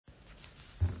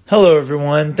Hello,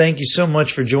 everyone. Thank you so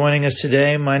much for joining us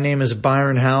today. My name is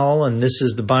Byron Howell, and this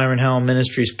is the Byron Howell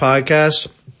Ministries podcast.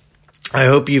 I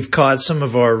hope you've caught some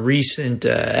of our recent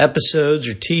episodes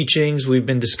or teachings. We've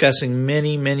been discussing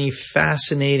many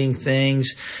fascinating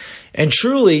things. And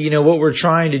truly, what we're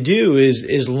trying to do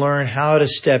is learn how to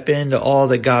step into all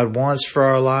that God wants for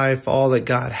our life, all that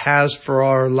God has for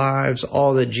our lives,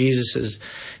 all that Jesus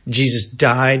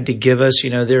died to give us.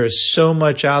 There is so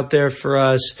much out there for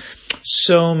us,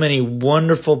 so many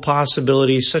wonderful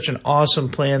possibilities, such an awesome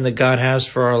plan that God has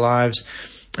for our lives.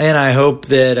 And I hope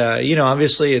that,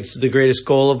 obviously it's the greatest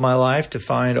goal of my life to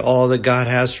find all that God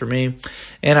has for me.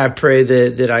 And I pray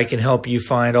that I can help you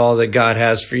find all that God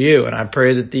has for you. And I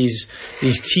pray that these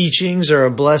teachings are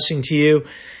a blessing to you.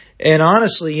 And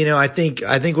honestly, I think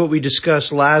what we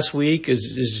discussed last week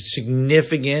is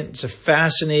significant. It's a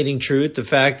fascinating truth. The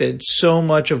fact that so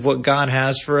much of what God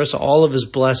has for us, all of His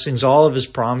blessings, all of His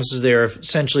promises, they are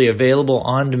essentially available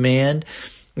on demand.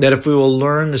 That if we will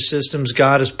learn the systems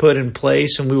God has put in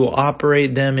place and we will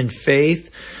operate them in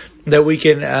faith, that we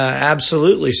can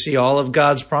absolutely see all of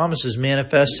God's promises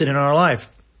manifested in our life.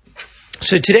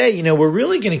 So today, we're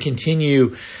really going to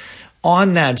continue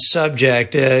on that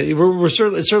subject. It's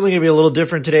certainly going to be a little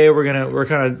different today. We're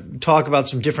kind of talk about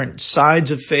some different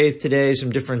sides of faith today,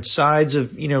 some different sides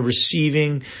of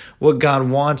receiving what God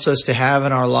wants us to have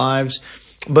in our lives.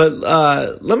 But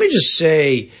let me just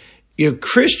say,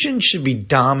 Christians should be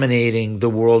dominating the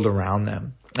world around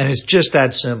them. And it's just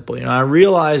that simple. I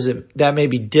realize that may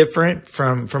be different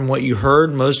from what you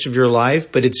heard most of your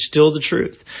life, but it's still the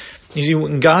truth. You see,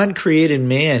 when God created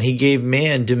man, He gave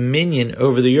man dominion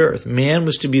over the earth. Man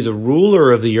was to be the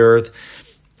ruler of the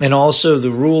earth and also the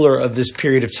ruler of this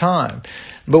period of time.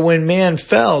 But when man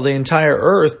fell, the entire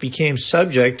earth became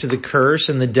subject to the curse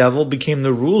and the devil became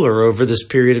the ruler over this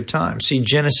period of time. See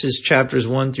Genesis chapters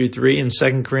 1-3 and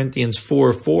 2 Corinthians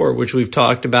 4:4, which we've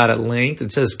talked about at length.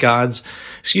 It says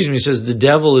it says the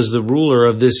devil is the ruler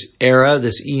of this era,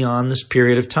 this eon, this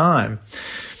period of time.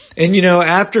 And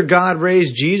after God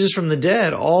raised Jesus from the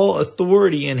dead, all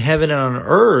authority in heaven and on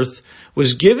earth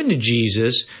was given to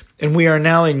Jesus, and we are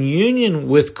now in union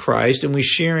with Christ and we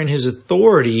share in His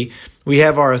authority. We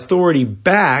have our authority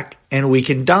back and we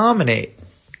can dominate.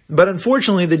 But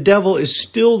unfortunately, the devil is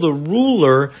still the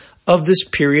ruler of this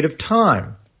period of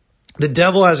time. The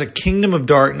devil has a kingdom of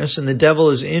darkness and the devil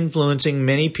is influencing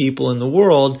many people in the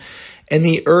world. And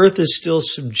the earth is still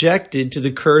subjected to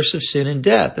the curse of sin and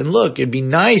death. And look, it'd be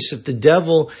nice if the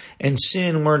devil and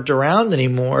sin weren't around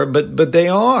anymore, but they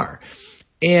are.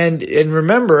 And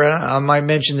remember, I might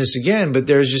mention this again, but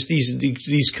there's just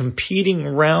these competing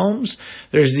realms.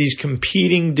 There's these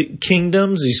competing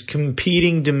kingdoms, these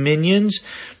competing dominions.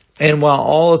 And while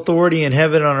all authority in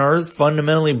heaven and on earth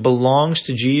fundamentally belongs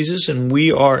to Jesus and we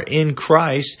are in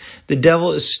Christ, the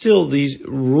devil is still the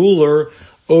ruler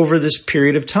over this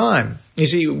period of time. You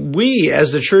see, we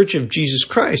as the Church of Jesus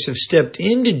Christ have stepped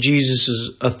into Jesus'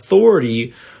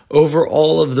 authority over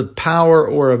all of the power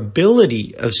or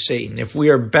ability of Satan. If we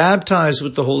are baptized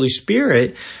with the Holy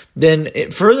Spirit, then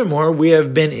furthermore, we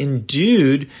have been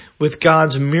endued with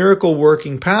God's miracle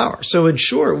working power. So in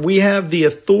short, we have the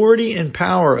authority and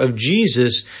power of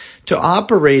Jesus to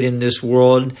operate in this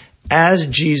world as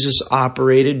Jesus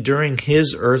operated during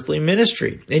His earthly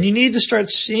ministry. And you need to start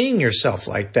seeing yourself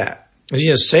like that.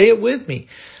 Say it with me.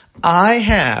 I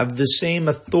have the same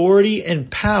authority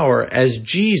and power as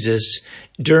Jesus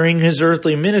during His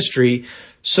earthly ministry,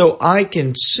 so I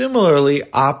can similarly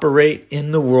operate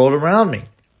in the world around me.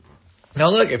 Now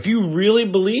look, if you really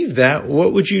believe that,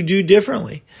 what would you do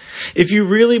differently? If you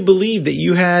really believe that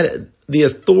you had the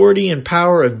authority and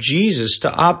power of Jesus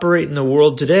to operate in the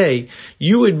world today,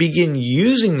 you would begin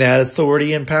using that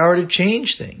authority and power to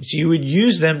change things. You would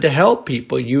use them to help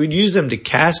people. You would use them to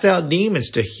cast out demons,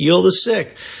 to heal the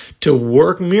sick, to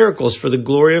work miracles for the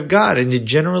glory of God, and to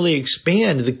generally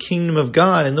expand the kingdom of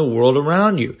God in the world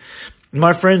around you.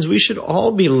 My friends, we should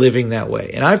all be living that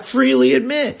way. And I freely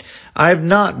admit, I've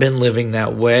not been living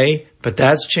that way, but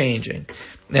that's changing.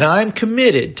 And I'm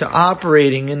committed to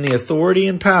operating in the authority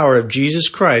and power of Jesus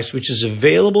Christ, which is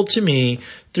available to me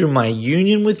through my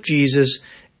union with Jesus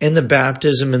and the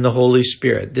baptism in the Holy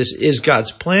Spirit. This is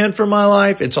God's plan for my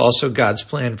life. It's also God's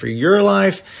plan for your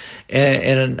life.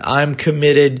 And I'm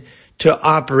committed to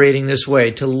operating this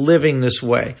way, to living this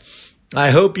way.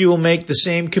 I hope you will make the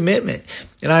same commitment.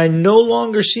 And I no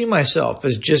longer see myself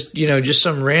as just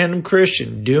some random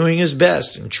Christian doing his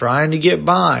best and trying to get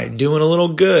by, doing a little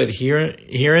good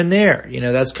here and there.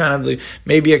 That's kind of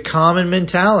maybe a common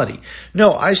mentality.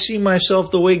 No, I see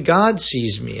myself the way God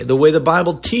sees me, the way the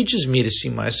Bible teaches me to see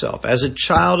myself, as a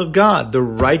child of God, the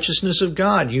righteousness of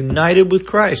God, united with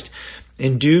Christ,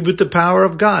 endued with the power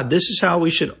of God. This is how we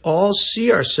should all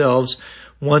see ourselves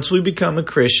once we become a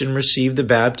Christian, receive the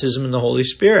baptism in the Holy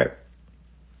Spirit.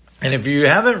 And if you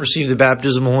haven't received the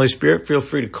baptism of the Holy Spirit, feel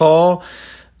free to call,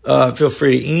 feel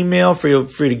free to email, feel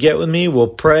free to get with me. We'll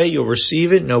pray. You'll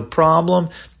receive it. No problem.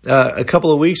 A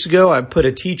couple of weeks ago, I put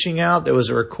a teaching out that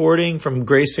was a recording from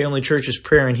Grace Family Church's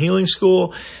Prayer and Healing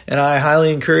School, and I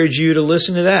highly encourage you to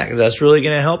listen to that because that's really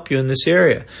going to help you in this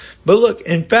area. But look,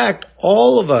 in fact,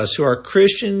 all of us who are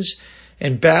Christians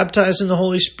and baptized in the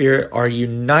Holy Spirit are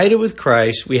united with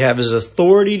Christ. We have His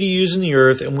authority to use in the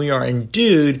earth, and we are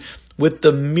endued with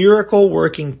the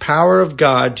miracle-working power of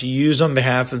God to use on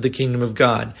behalf of the kingdom of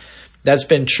God. That's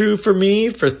been true for me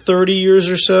for 30 years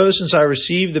or so since I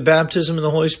received the baptism of the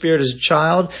Holy Spirit as a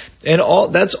child, and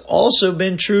that's also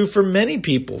been true for many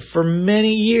people for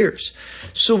many years.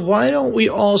 So why don't we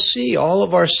all see all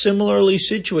of our similarly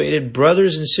situated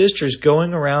brothers and sisters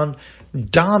going around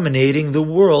dominating the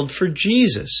world for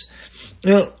Jesus?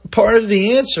 Part of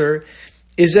the answer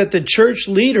is that the church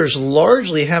leaders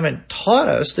largely haven't taught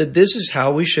us that this is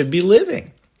how we should be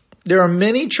living. There are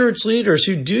many church leaders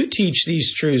who do teach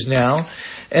these truths now,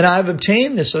 and I've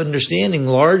obtained this understanding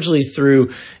largely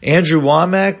through Andrew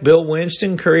Wommack, Bill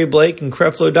Winston, Curry Blake, and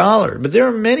Creflo Dollar. But there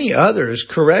are many others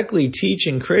correctly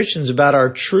teaching Christians about our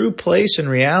true place in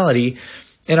reality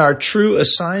and our true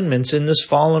assignments in this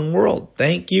fallen world.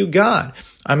 Thank you, God.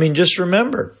 Just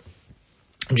remember,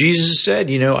 Jesus said,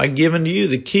 I've given to you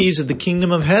the keys of the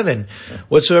kingdom of heaven.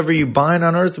 Whatsoever you bind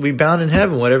on earth will be bound in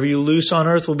heaven. Whatever you loose on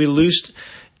earth will be loosed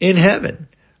in heaven.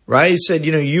 Right? He said,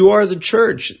 you are the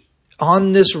church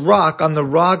on this rock, on the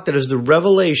rock that is the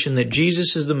revelation that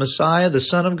Jesus is the Messiah, the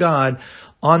Son of God.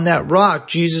 On that rock,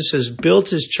 Jesus has built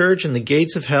His church, and the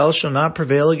gates of hell shall not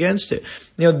prevail against it.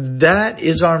 That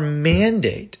is our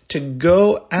mandate, to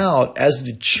go out as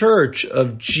the church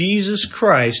of Jesus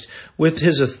Christ with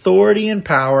His authority and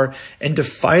power, and to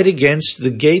fight against the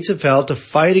gates of hell, to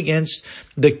fight against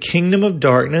the kingdom of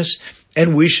darkness.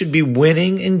 And we should be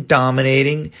winning and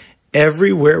dominating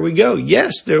everywhere we go.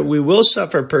 Yes, we will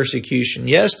suffer persecution.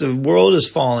 Yes, the world is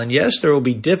fallen. Yes, there will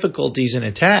be difficulties and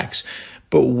attacks.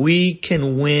 But we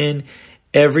can win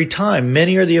every time.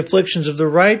 Many are the afflictions of the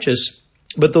righteous,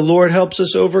 but the Lord helps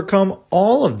us overcome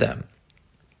all of them.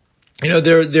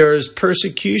 There is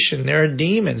persecution, there are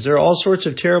demons, there are all sorts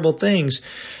of terrible things,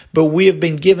 but we have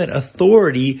been given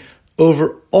authority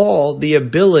over all the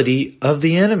ability of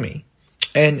the enemy.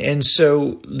 And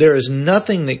so there is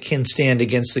nothing that can stand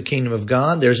against the kingdom of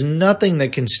God. There's nothing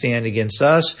that can stand against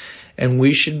us, and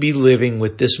we should be living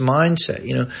with this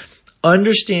mindset.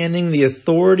 Understanding the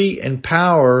authority and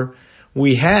power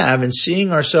we have and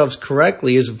seeing ourselves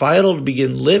correctly is vital to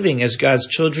begin living as God's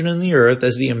children in the earth,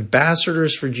 as the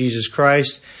ambassadors for Jesus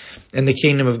Christ and the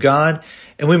kingdom of God.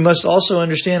 And we must also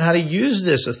understand how to use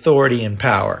this authority and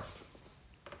power.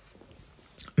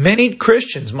 Many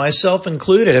Christians, myself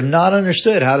included, have not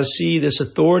understood how to see this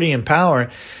authority and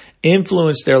power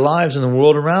influence their lives and the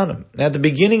world around them. At the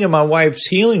beginning of my wife's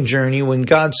healing journey, when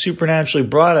God supernaturally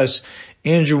brought us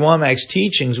Andrew Wommack's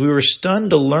teachings, we were stunned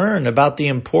to learn about the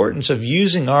importance of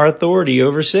using our authority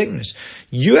over sickness.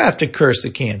 You have to curse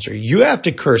the cancer. You have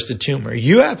to curse the tumor.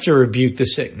 You have to rebuke the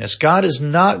sickness. God is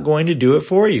not going to do it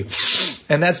for you.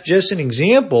 And that's just an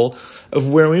example of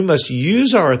where we must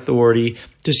use our authority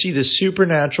to see the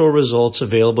supernatural results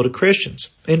available to Christians.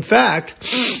 In fact,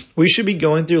 we should be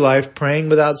going through life praying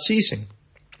without ceasing.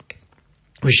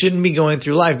 We shouldn't be going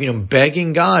through life,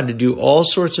 begging God to do all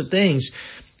sorts of things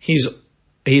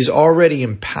He's already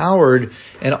empowered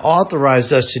and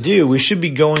authorized us to do. We should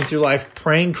be going through life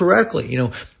praying correctly,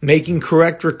 making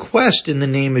correct requests in the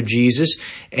name of Jesus,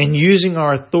 and using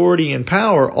our authority and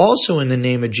power also in the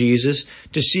name of Jesus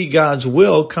to see God's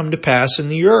will come to pass in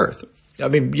the earth.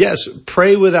 Yes,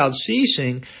 pray without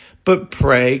ceasing, but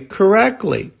pray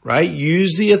correctly, right?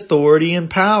 Use the authority and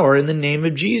power in the name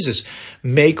of Jesus.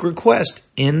 Make requests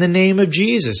in the name of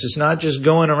Jesus. It's not just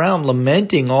going around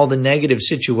lamenting all the negative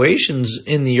situations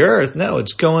in the earth. No,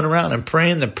 it's going around and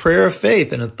praying the prayer of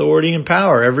faith and authority and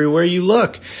power everywhere you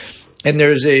look. And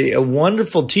there's a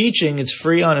wonderful teaching. It's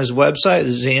free on his website.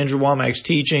 This is Andrew Wommack's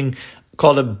teaching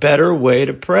called A Better Way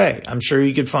to Pray. I'm sure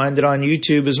you could find it on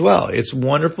YouTube as well. It's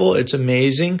wonderful. It's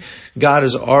amazing. God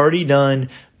has already done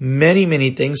many,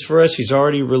 many things for us. He's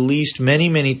already released many,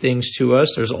 many things to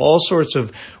us. There's all sorts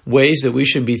of ways that we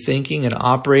should be thinking and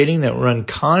operating that run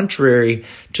contrary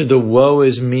to the woe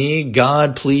is me,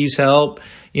 God, please help,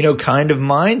 kind of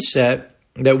mindset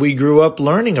that we grew up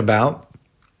learning about.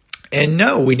 And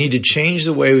no, we need to change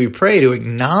the way we pray to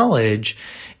acknowledge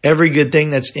every good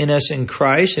thing that's in us in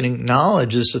Christ and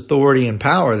acknowledge this authority and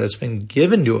power that's been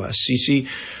given to us. You see,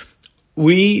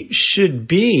 we should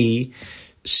be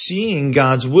seeing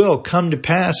God's will come to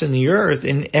pass in the earth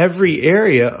in every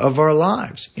area of our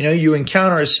lives. You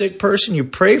encounter a sick person, you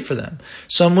pray for them.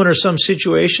 Someone or some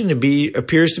situation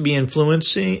appears to be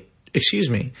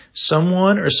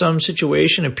someone or some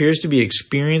situation appears to be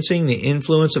experiencing the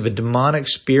influence of a demonic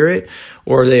spirit,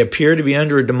 or they appear to be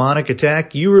under a demonic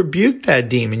attack. You rebuke that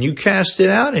demon. You cast it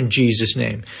out in Jesus'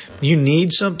 name. You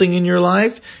need something in your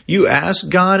life. You ask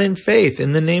God in faith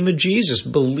in the name of Jesus,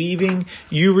 believing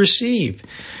you receive.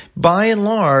 By and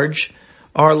large,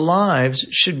 our lives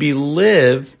should be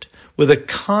lived with a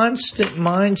constant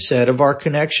mindset of our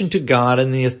connection to God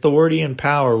and the authority and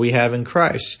power we have in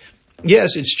Christ.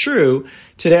 Yes, it's true.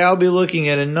 Today I'll be looking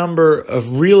at a number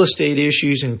of real estate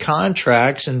issues and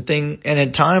contracts and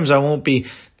at times I won't be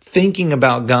thinking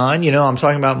about God. I'm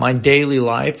talking about my daily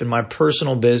life and my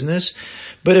personal business.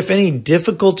 But if any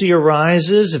difficulty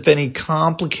arises, if any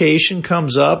complication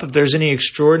comes up, if there's any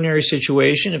extraordinary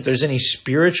situation, if there's any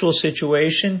spiritual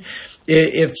situation,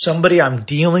 if somebody I'm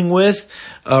dealing with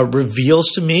reveals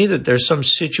to me that there's some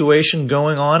situation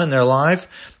going on in their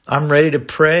life, I'm ready to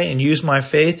pray and use my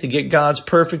faith to get God's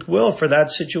perfect will for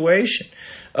that situation.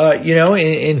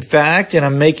 In fact, and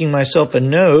I'm making myself a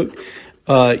note,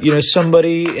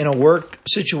 somebody in a work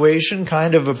situation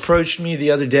kind of approached me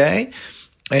the other day,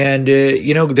 and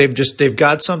they've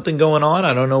got something going on.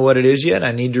 I don't know what it is yet.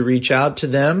 I need to reach out to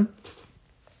them.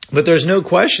 But there's no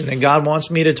question that God wants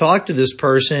me to talk to this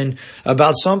person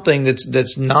about something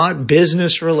that's not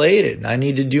business related, and I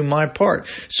need to do my part.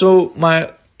 So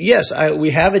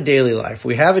we have a daily life.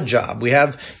 We have a job. We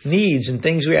have needs and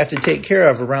things we have to take care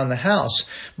of around the house.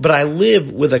 But I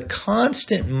live with a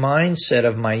constant mindset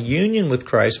of my union with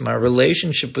Christ, my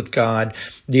relationship with God,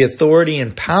 the authority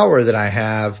and power that I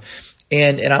have,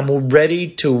 and I'm ready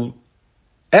to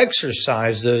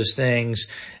exercise those things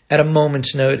at a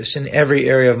moment's notice in every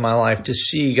area of my life, to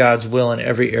see God's will in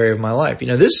every area of my life.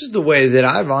 This is the way that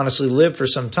I've honestly lived for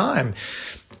some time.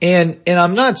 And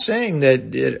I'm not saying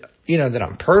that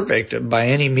I'm perfect by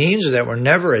any means, or that we're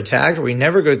never attacked, or we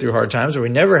never go through hard times, or we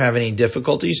never have any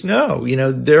difficulties. No,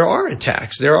 there are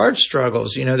attacks, there are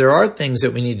struggles, there are things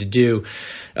that we need to do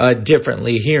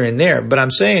differently here and there. But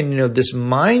I'm saying, this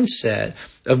mindset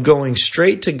of going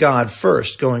straight to God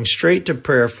first, going straight to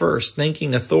prayer first,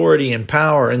 thinking authority and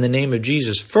power in the name of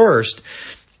Jesus first,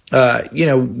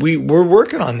 we're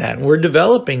working on that and we're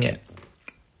developing it.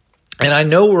 And I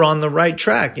know we're on the right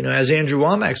track. As Andrew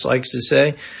Womack likes to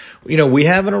say, we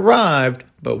haven't arrived,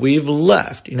 but we've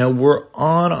left. We're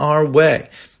on our way.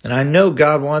 And I know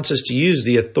God wants us to use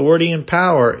the authority and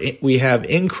power we have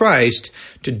in Christ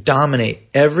to dominate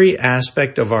every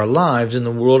aspect of our lives in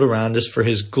the world around us for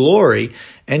His glory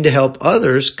and to help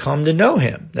others come to know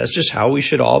Him. That's just how we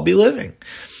should all be living.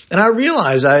 And I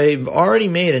realize I've already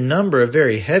made a number of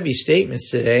very heavy statements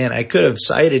today, and I could have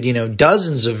cited,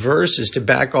 dozens of verses to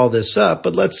back all this up,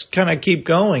 but let's kind of keep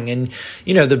going. And,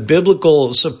 the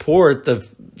biblical support, the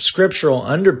scriptural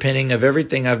underpinning of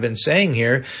everything I've been saying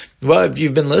here, well, if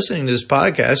you've been listening to this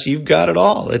podcast, you've got it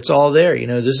all. It's all there.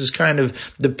 This is kind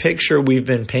of the picture we've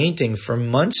been painting for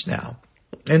months now.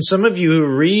 And some of you who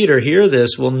read or hear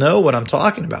this will know what I'm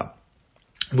talking about.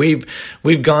 We've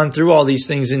gone through all these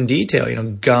things in detail.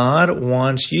 God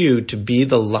wants you to be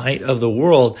the light of the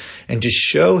world and to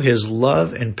show His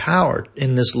love and power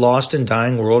in this lost and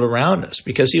dying world around us,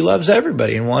 because He loves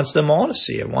everybody and wants them all to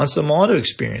see it, wants them all to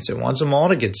experience it, wants them all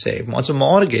to get saved, wants them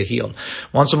all to get healed,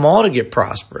 wants them all to get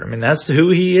prospered. That's who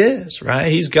He is, right?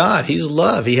 He's God. He's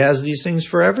love. He has these things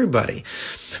for everybody.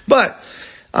 But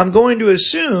I'm going to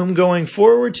assume going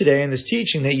forward today in this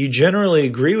teaching that you generally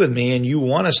agree with me and you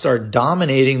want to start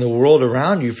dominating the world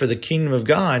around you for the kingdom of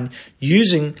God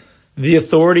using the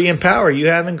authority and power you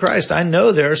have in Christ. I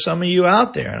know there are some of you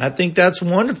out there, and I think that's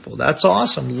wonderful. That's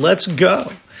awesome. Let's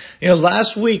go.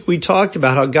 Last week we talked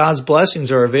about how God's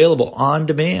blessings are available on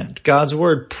demand. God's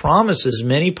word promises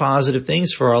many positive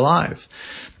things for our life.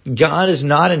 God is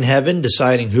not in heaven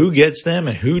deciding who gets them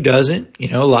and who doesn't.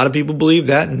 A lot of people believe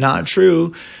that. Not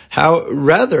true.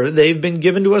 Rather, they've been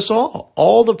given to us all.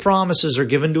 All the promises are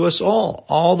given to us all.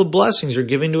 All the blessings are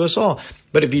given to us all.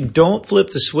 But if you don't flip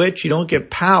the switch, you don't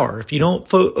get power. If you don't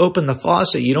open the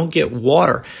faucet, you don't get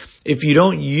water. If you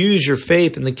don't use your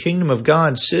faith in the kingdom of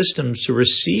God's systems to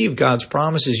receive God's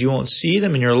promises, you won't see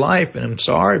them in your life. And I'm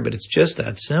sorry, but it's just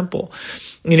that simple.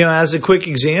 As a quick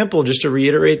example, just to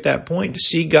reiterate that point, to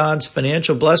see God's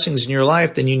financial blessings in your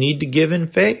life, then you need to give in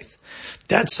faith.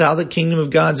 That's how the kingdom of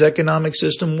God's economic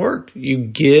system works. You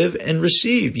give and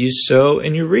receive. You sow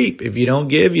and you reap. If you don't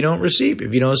give, you don't receive.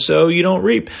 If you don't sow, you don't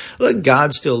reap. Look,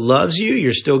 God still loves you.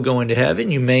 You're still going to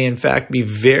heaven. You may, in fact, be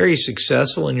very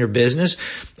successful in your business.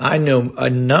 I know a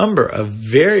number of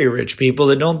very rich people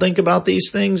that don't think about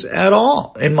these things at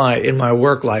all. In my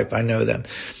work life, I know them.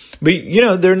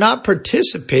 But, they're not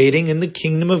participating in the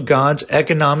kingdom of God's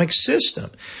economic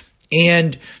system.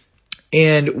 And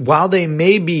while they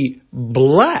may be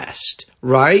blessed,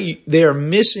 right, they are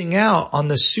missing out on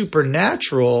the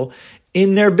supernatural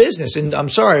in their business. And I'm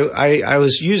sorry, I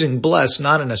was using blessed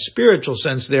not in a spiritual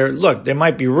sense there. Look, they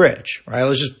might be rich, right?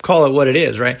 Let's just call it what it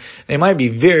is, right? They might be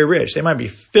very rich. They might be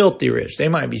filthy rich. They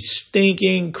might be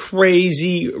stinking,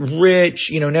 crazy, rich,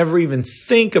 never even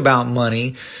think about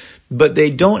money. But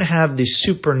they don't have the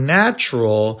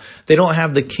supernatural, they don't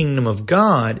have the kingdom of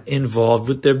God involved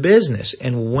with their business.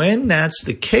 And when that's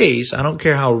the case, I don't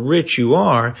care how rich you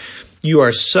are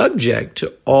subject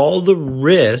to all the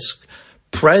risk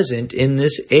present in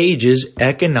this age's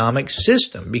economic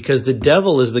system, because the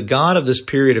devil is the god of this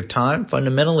period of time.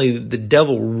 Fundamentally, the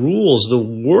devil rules the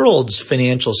world's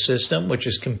financial system, which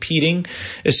is competing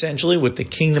essentially with the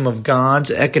kingdom of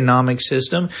God's economic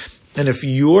system. And if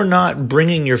you're not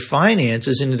bringing your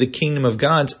finances into the kingdom of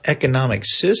God's economic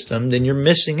system, then you're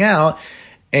missing out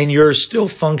and you're still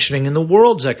functioning in the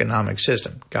world's economic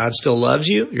system. God still loves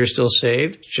you. You're still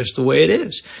saved. It's just the way it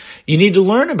is. You need to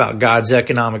learn about God's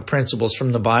economic principles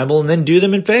from the Bible and then do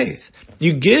them in faith.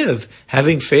 You give,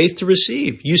 having faith to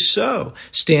receive. You sow,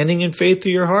 standing in faith for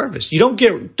your harvest. You don't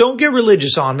get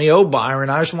religious on me. Oh,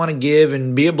 Byron, I just want to give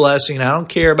and be a blessing, and I don't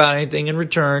care about anything in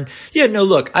return. Yeah, no,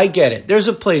 look, I get it. There's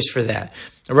a place for that,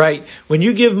 right? When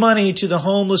you give money to the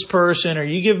homeless person or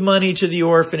you give money to the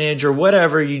orphanage or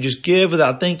whatever, you just give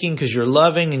without thinking because you're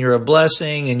loving and you're a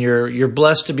blessing and you're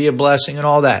blessed to be a blessing and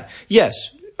all that. Yes,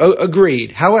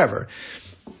 agreed. However,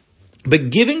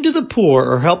 but giving to the poor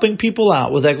or helping people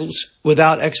out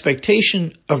without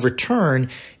expectation of return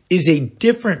is a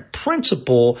different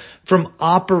principle from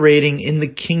operating in the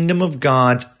kingdom of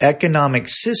God's economic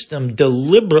system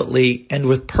deliberately and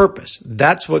with purpose.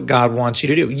 That's what God wants you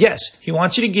to do. Yes, He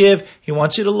wants you to give. He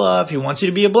wants you to love. He wants you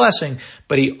to be a blessing.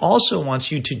 But He also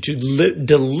wants you to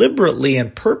deliberately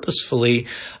and purposefully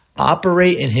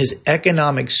operate in His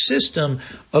economic system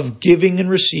of giving and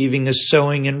receiving, as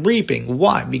sowing and reaping.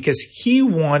 Why? Because He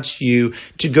wants you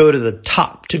to go to the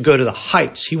top, to go to the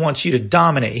heights. He wants you to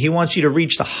dominate. He wants you to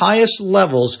reach the highest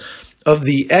levels of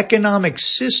the economic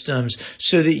systems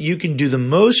so that you can do the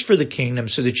most for the kingdom,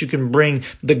 so that you can bring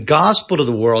the gospel to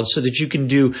the world, so that you can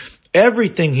do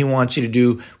everything He wants you to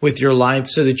do with your life,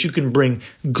 so that you can bring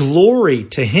glory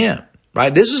to Him.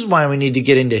 Right? This is why we need to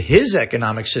get into His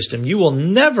economic system. You will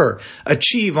never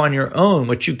achieve on your own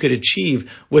what you could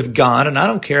achieve with God, and I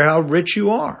don't care how rich you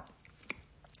are.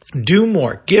 Do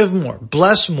more, give more,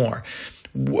 bless more,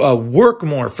 work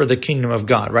more for the kingdom of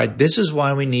God, right? This is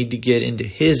why we need to get into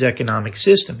His economic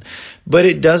system. But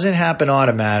it doesn't happen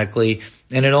automatically,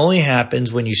 and it only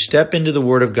happens when you step into the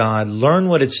Word of God, learn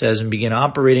what it says, and begin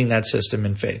operating that system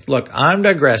in faith. Look, I'm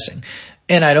digressing.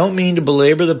 And I don't mean to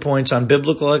belabor the points on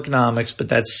biblical economics, but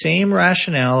that same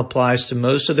rationale applies to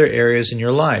most other areas in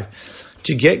your life.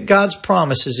 To get God's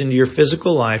promises into your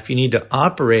physical life, you need to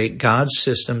operate God's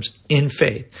systems in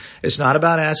faith. It's not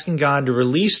about asking God to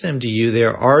release them to you. They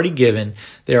are already given.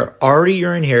 They are already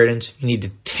your inheritance. You need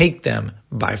to take them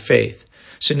by faith.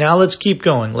 So now let's keep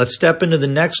going. Let's step into the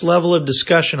next level of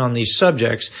discussion on these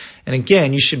subjects. And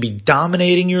again, you should be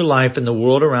dominating your life and the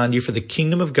world around you for the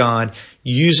kingdom of God,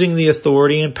 using the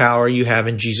authority and power you have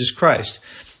in Jesus Christ.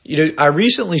 I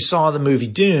recently saw the movie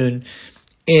Dune,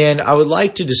 and I would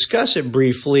like to discuss it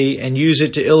briefly and use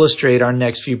it to illustrate our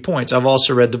next few points. I've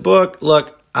also read the book.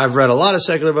 Look, I've read a lot of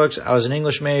secular books. I was an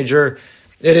English major.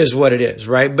 It is what it is,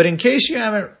 right? But in case you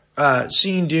haven't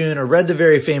seen Dune or read the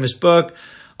very famous book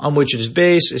on which it is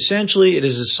based, essentially it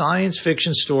is a science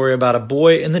fiction story about a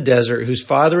boy in the desert whose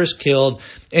father is killed,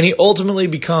 and he ultimately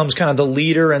becomes kind of the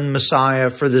leader and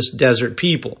messiah for this desert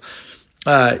people.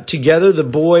 Together, the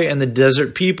boy and the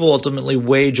desert people ultimately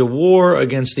wage a war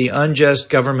against the unjust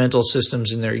governmental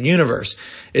systems in their universe.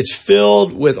 It's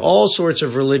filled with all sorts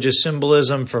of religious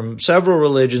symbolism from several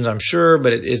religions, I'm sure,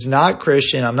 but it is not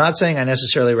Christian. I'm not saying I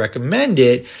necessarily recommend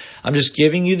it. I'm just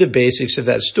giving you the basics of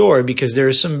that story because there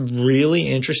are some really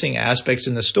interesting aspects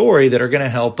in the story that are going to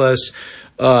help us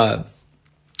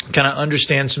kind of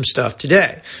understand some stuff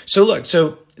today. So look,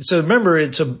 so remember,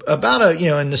 it's about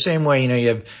in the same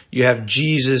way, you have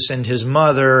Jesus and his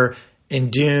mother. In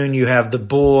Dune, you have the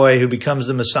boy who becomes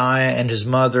the Messiah and his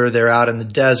mother. They're out in the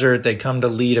desert. They come to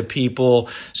lead a people,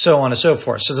 so on and so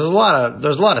forth. So there's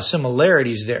a lot of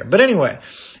similarities there. But anyway,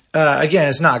 again,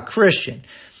 it's not Christian.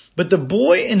 But the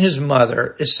boy and his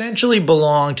mother essentially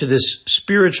belong to this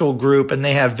spiritual group, and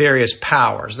they have various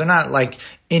powers. They're not like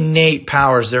innate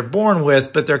powers they're born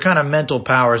with, but they're kind of mental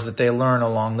powers that they learn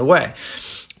along the way.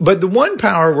 But the one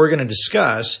power we're going to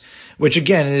discuss, which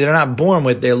again, they're not born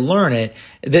with, they learn it,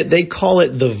 that they call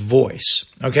it the voice.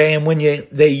 Okay. And when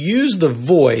they use the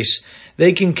voice,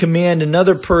 they can command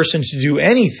another person to do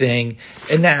anything,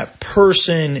 and that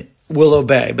person will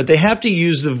obey. But they have to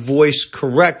use the voice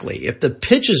correctly. If the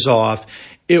pitch is off,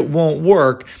 it won't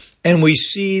work. And we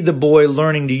see the boy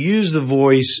learning to use the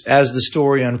voice as the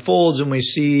story unfolds, and we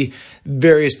see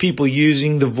various people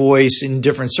using the voice in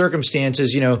different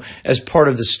circumstances, as part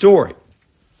of the story.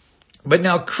 But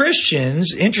now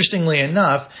Christians, interestingly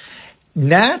enough,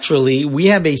 naturally, we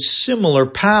have a similar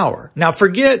power. Now,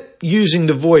 forget using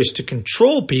the voice to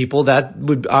control people. That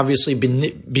would obviously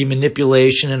be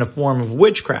manipulation in a form of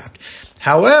witchcraft.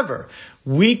 However,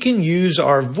 we can use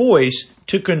our voice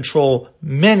to control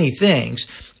many things,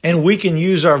 and we can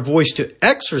use our voice to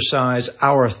exercise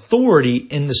our authority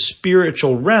in the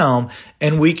spiritual realm,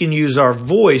 and we can use our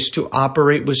voice to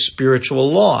operate with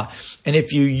spiritual law. And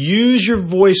if you use your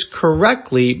voice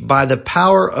correctly by the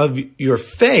power of your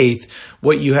faith,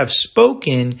 what you have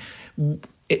spoken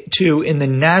to in the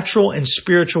natural and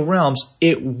spiritual realms,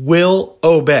 it will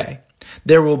obey.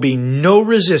 There will be no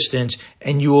resistance,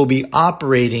 and you will be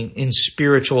operating in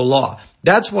spiritual law.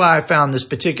 That's why I found this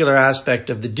particular aspect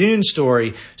of the Dune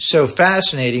story so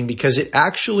fascinating, because it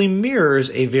actually mirrors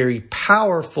a very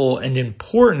powerful and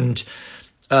important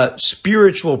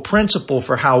spiritual principle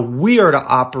for how we are to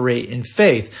operate in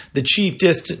faith. The chief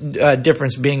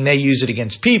difference being they use it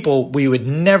against people. We would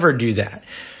never do that.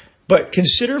 But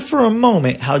consider for a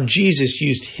moment how Jesus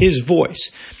used his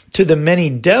voice. To the many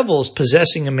devils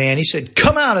possessing a man, he said,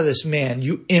 "Come out of this man,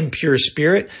 you impure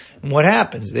spirit." And what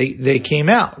happens? They came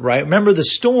out, right? Remember the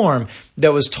storm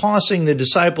that was tossing the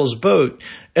disciples' boat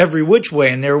every which way,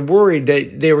 and they were worried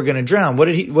that they were going to drown. What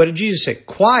did Jesus say?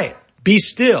 Quiet, be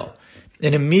still.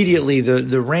 And immediately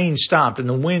the rain stopped and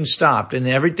the wind stopped and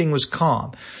everything was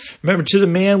calm. Remember, to the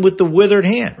man with the withered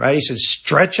hand, right? He said,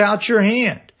 "Stretch out your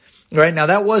hand." Right? Now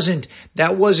that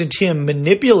wasn't him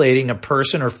manipulating a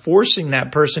person or forcing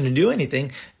that person to do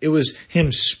anything. It was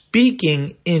him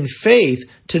speaking in faith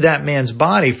to that man's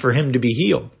body for him to be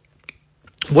healed.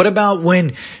 What about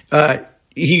when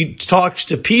he talks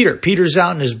to Peter? Peter's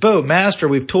out in his boat. "Master,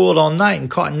 we've toiled all night and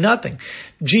caught nothing."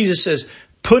 Jesus says,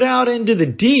 "Put out into the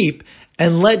deep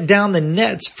and let down the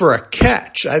nets for a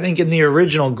catch." I think in the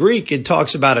original Greek, it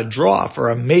talks about a draught or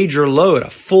a major load, a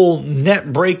full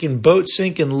net breaking, boat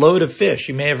sinking load of fish.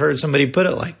 You may have heard somebody put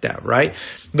it like that, right?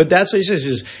 But that's what he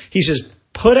says. He says,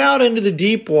 put out into the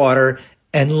deep water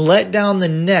and let down the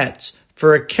nets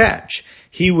for a catch.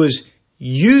 He was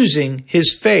using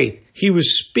his faith. He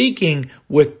was speaking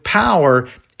with power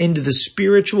into the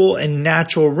spiritual and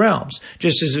natural realms.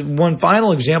 Just as one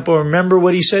final example, remember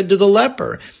what he said to the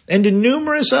leper and to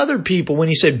numerous other people when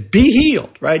he said, "Be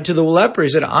healed," right? To the leper, he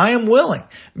said, "I am willing.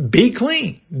 Be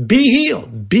clean, be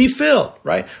healed, be filled,"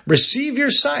 right? Receive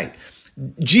your sight.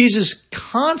 Jesus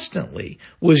constantly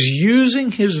was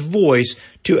using his voice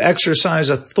to exercise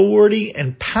authority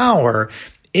and power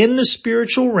in the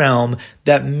spiritual realm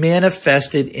that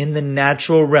manifested in the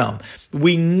natural realm.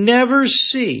 We never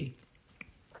see,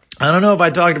 I don't know if I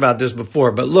talked about this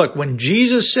before, but look, when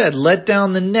Jesus said, "Let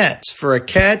down the nets for a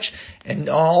catch," and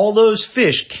all those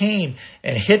fish came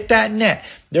and hit that net,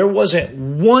 there wasn't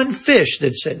one fish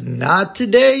that said, "Not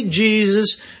today,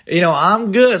 Jesus.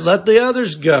 I'm good. Let the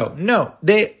others go." No,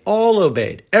 they all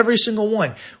obeyed. Every single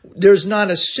one. There's not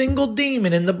a single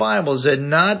demon in the Bible that said,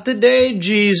 "Not today,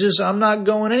 Jesus. I'm not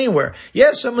going anywhere."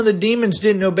 Yes, some of the demons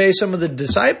didn't obey some of the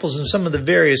disciples and some of the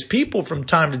various people from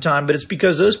time to time, but it's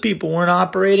because those people weren't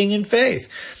operating in faith.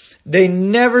 They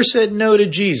never said no to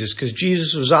Jesus because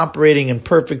Jesus was operating in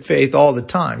perfect faith all the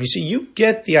time. You see, you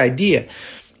get the idea.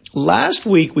 Last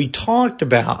week, we talked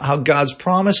about how God's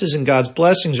promises and God's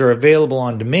blessings are available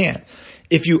on demand.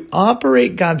 If you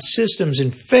operate God's systems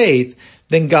in faith,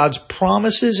 then God's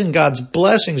promises and God's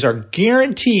blessings are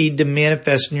guaranteed to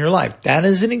manifest in your life. That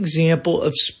is an example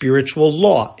of spiritual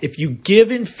law. If you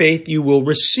give in faith, you will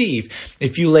receive.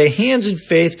 If you lay hands in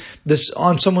faith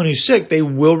on someone who's sick, they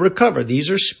will recover. These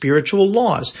are spiritual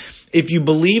laws. If you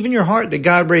believe in your heart that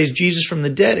God raised Jesus from the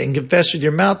dead and confess with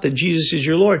your mouth that Jesus is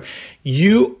your Lord,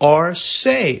 you are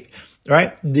saved.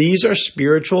 Right? These are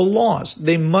spiritual laws.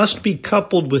 They must be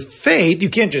coupled with faith.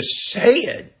 You can't just say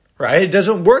it. Right? It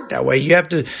doesn't work that way.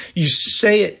 You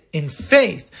say it in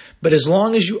faith. But as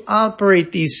long as you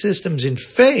operate these systems in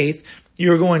faith,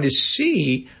 you're going to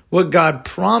see what God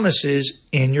promises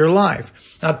in your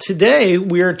life. Now, today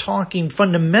we are talking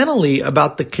fundamentally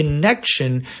about the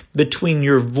connection between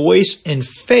your voice and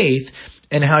faith,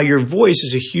 and how your voice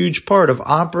is a huge part of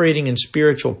operating in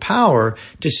spiritual power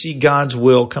to see God's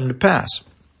will come to pass.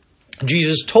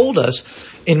 Jesus told us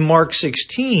in Mark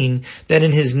 16 that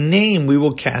in his name we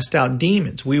will cast out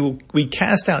demons. We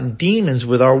cast out demons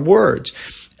with our words,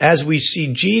 as we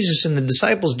see Jesus and the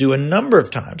disciples do a number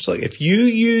of times. Like, if you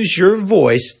use your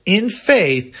voice in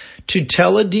faith to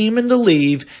tell a demon to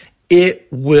leave, it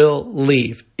will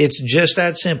leave. It's just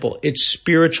that simple. It's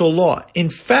spiritual law. In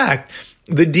fact,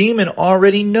 the demon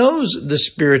already knows the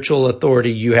spiritual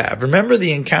authority you have. Remember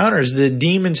the encounters the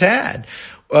demons had.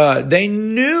 They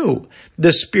knew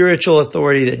the spiritual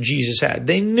authority that Jesus had.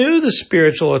 They knew the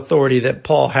spiritual authority that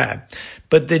Paul had.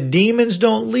 But the demons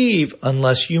don't leave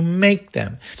unless you make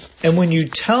them. And when you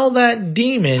tell that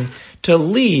demon to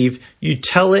leave, you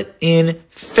tell it in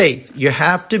faith. You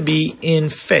have to be in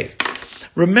faith.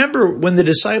 Remember when the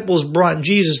disciples brought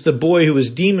Jesus the boy who was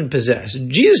demon-possessed.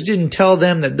 Jesus didn't tell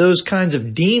them that those kinds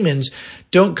of demons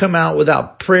don't come out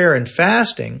without prayer and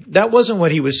fasting. That wasn't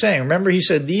what he was saying. Remember, he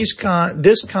said this kind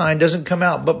doesn't come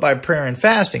out but by prayer and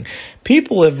fasting.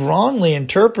 People have wrongly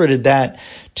interpreted that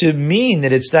to mean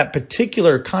that it's that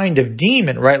particular kind of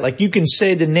demon, right? Like, you can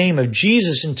say the name of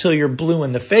Jesus until you're blue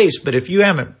in the face, but if you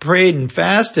haven't prayed and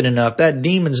fasted enough, that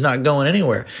demon's not going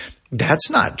anywhere. That's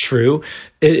not true.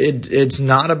 It's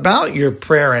not about your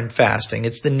prayer and fasting.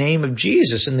 It's the name of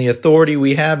Jesus and the authority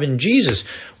we have in Jesus.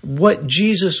 What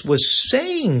Jesus was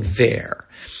saying there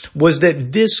was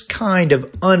that this kind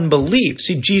of unbelief,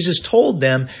 see, Jesus told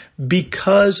them,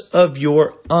 because of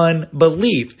your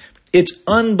unbelief. It's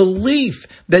unbelief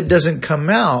that doesn't come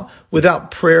out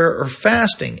without prayer or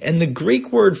fasting. And the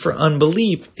Greek word for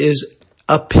unbelief is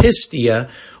apistia,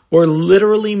 or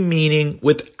literally meaning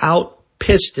without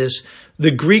pistis.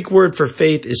 The Greek word for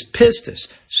faith is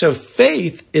pistis. So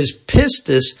faith is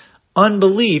pistis,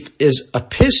 unbelief is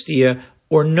apistia,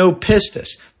 or no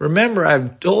pistis. Remember,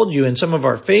 I've told you in some of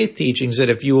our faith teachings that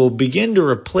if you will begin to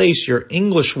replace your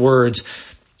English words,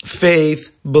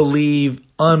 faith, believe,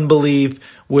 unbelief,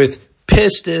 with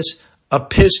pistis,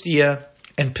 apistia,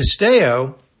 and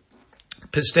pisteo,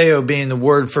 pisteo being the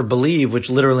word for believe,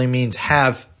 which literally means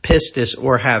have pistis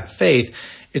or have faith,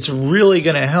 it's really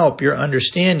going to help your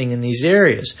understanding in these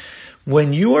areas.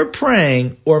 When you are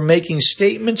praying or making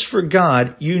statements for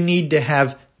God, you need to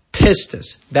have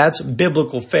pistis. That's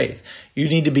biblical faith. You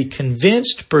need to be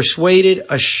convinced, persuaded,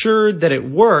 assured that it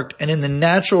worked, and in the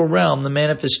natural realm, the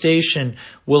manifestation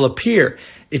will appear.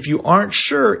 If you aren't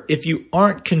sure, if you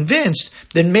aren't convinced,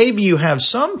 then maybe you have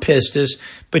some pistis,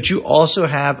 but you also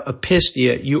have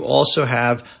apistia. You also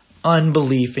have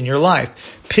unbelief in your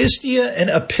life. Pistia and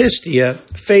apistia,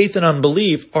 faith and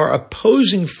unbelief, are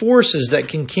opposing forces that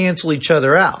can cancel each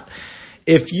other out.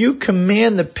 If you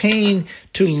command the pain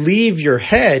to leave your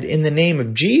head in the name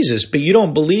of Jesus, but you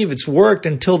don't believe it's worked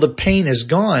until the pain is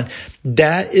gone,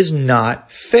 that is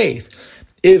not faith.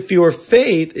 If your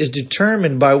faith is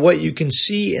determined by what you can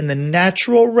see in the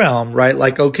natural realm, right?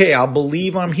 Like, okay, I'll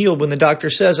believe I'm healed when the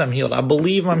doctor says I'm healed. I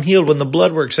believe I'm healed when the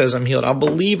blood work says I'm healed. I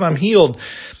believe I'm healed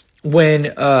when,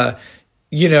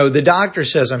 the doctor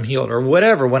says I'm healed, or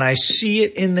whatever. When I see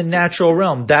it in the natural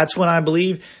realm, that's when I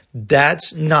believe.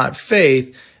 That's not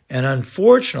faith. And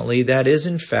unfortunately, that is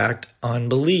in fact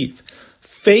unbelief.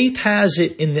 Faith has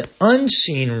it in the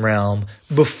unseen realm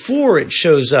before it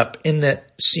shows up in the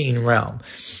seen realm.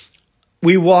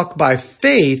 We walk by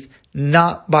faith,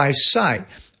 not by sight.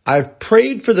 I've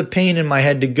prayed for the pain in my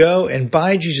head to go, and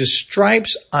by Jesus'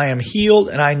 stripes, I am healed,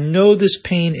 and I know this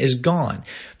pain is gone.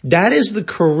 That is the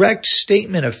correct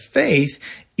statement of faith,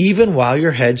 even while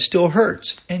your head still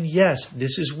hurts. And yes,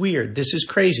 this is weird. This is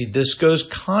crazy. This goes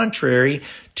contrary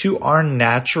to our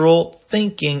natural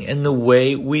thinking and the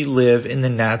way we live in the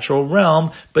natural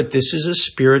realm. But this is a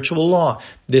spiritual law.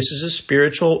 This is a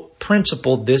spiritual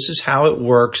principle. This is how it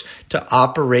works to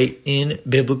operate in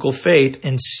biblical faith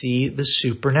and see the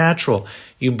supernatural.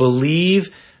 You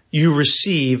believe, you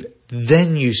receive,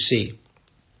 then you see.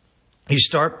 You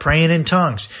start praying in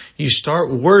tongues. You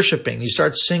start worshiping. You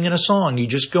start singing a song. You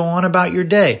just go on about your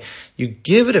day. You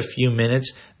give it a few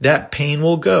minutes, that pain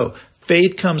will go.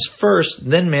 Faith comes first,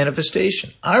 then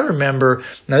manifestation. I remember,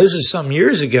 now this is some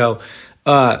years ago,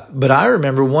 but I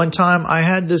remember one time I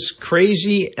had this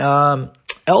crazy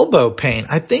elbow pain.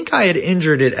 I think I had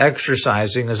injured it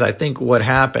exercising, is I think what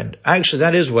happened. Actually,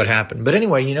 that is what happened. But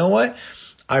anyway, you know what?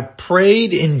 I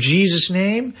prayed in Jesus'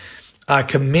 name. I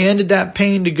commanded that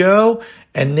pain to go.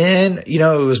 And then, it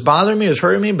was bothering me, it was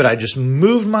hurting me, but I just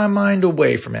moved my mind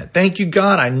away from it. Thank you,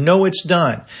 God. I know it's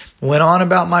done. Went on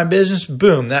about my business.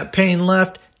 Boom. That pain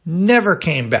left, never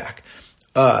came back.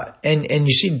 And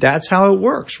you see, that's how it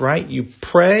works, right? You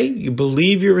pray, you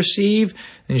believe, you receive,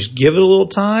 and just give it a little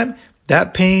time.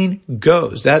 That pain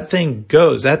goes. That thing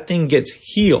goes. That thing gets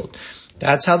healed.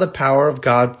 That's how the power of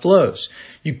God flows.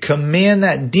 You command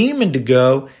that demon to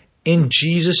go in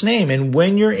Jesus' name. And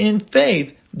when you're in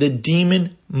faith, the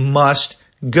demon must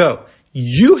go.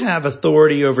 You have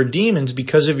authority over demons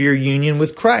because of your union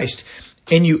with Christ.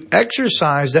 And you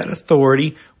exercise that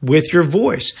authority with your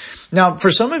voice. Now,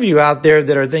 for some of you out there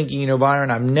that are thinking,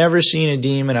 Byron, I've never seen a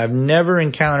demon. I've never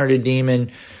encountered a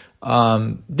demon.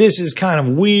 This is kind of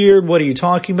weird. What are you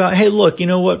talking about? Hey, look, you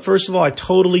know what? First of all, I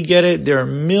totally get it. There are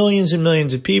millions and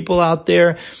millions of people out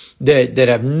there that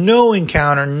have no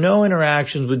encounter, no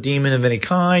interactions with demon of any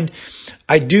kind.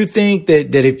 I do think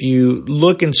that if you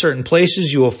look in certain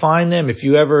places, you will find them. If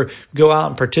you ever go out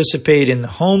and participate in the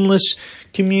homeless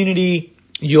community,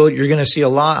 you're going to see a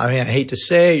lot. I hate to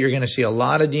say it, you're going to see a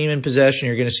lot of demon possession.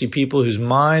 You're going to see people whose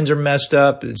minds are messed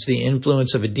up. It's the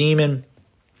influence of a demon.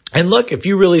 And look, if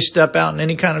you really step out in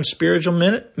any kind of spiritual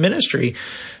ministry,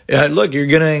 look, you're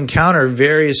going to encounter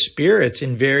various spirits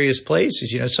in various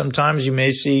places. Sometimes you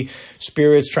may see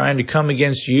spirits trying to come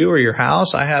against you or your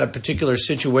house. I had a particular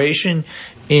situation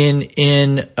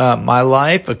in my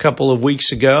life a couple of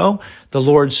weeks ago. The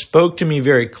Lord spoke to me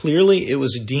very clearly. It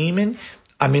was a demon.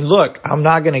 Look, I'm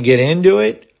not going to get into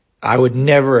it. I would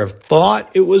never have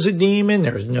thought it was a demon.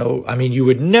 You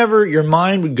would never, your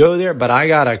mind would go there, but I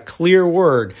got a clear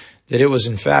word that it was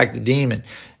in fact a demon.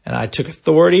 And I took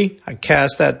authority. I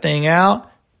cast that thing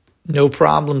out. No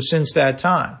problem since that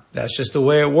time. That's just the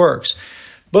way it works.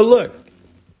 But look,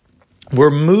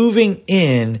 we're moving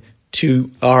in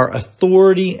to our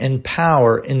authority and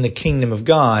power in the kingdom of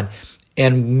God.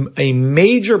 And a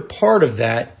major part of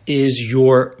that is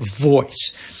your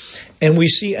voice. And we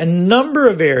see a number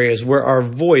of areas where our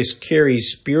voice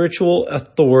carries spiritual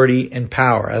authority and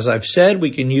power. As I've said,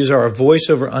 we can use our voice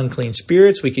over unclean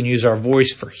spirits. We can use our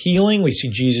voice for healing. We see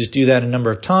Jesus do that a number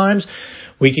of times.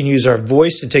 We can use our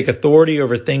voice to take authority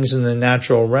over things in the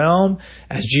natural realm,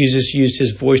 as Jesus used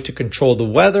his voice to control the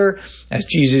weather, as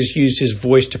Jesus used his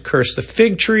voice to curse the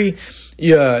fig tree.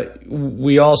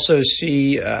 We also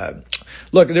see,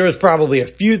 look, there was probably a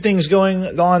few things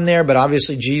going on there, but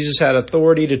obviously Jesus had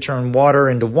authority to turn water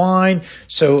into wine.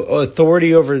 So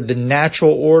authority over the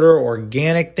natural order,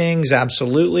 organic things,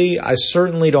 absolutely. I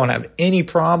certainly don't have any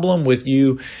problem with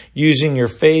you using your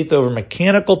faith over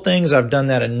mechanical things. I've done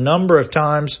that a number of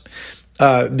times.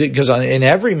 Because in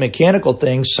every mechanical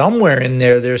thing, somewhere in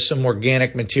there's some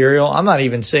organic material. I'm not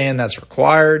even saying that's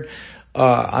required.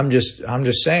 I'm just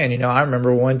saying, I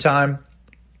remember one time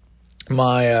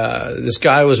this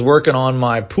guy was working on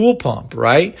my pool pump,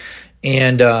 right?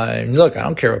 And look, I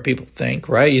don't care what people think,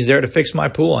 right? He's there to fix my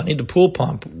pool. I need the pool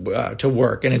pump to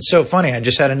work. And it's so funny. I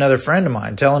just had another friend of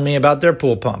mine telling me about their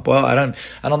pool pump. Well, I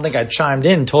don't think I chimed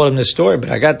in and told him this story, but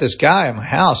I got this guy at my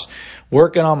house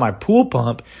working on my pool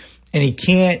pump, and he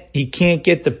can't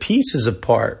get the pieces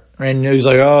apart. And he's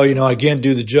like, I can't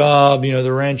do the job.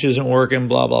 The wrench isn't working,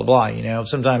 blah, blah, blah.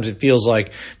 Sometimes it feels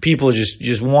like people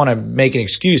just want to make an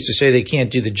excuse to say they can't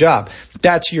do the job.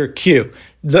 That's your cue.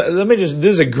 This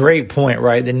is a great point,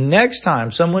 right? The next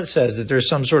time someone says that there's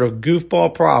some sort of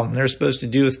goofball problem, they're supposed to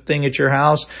do a thing at your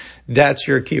house, that's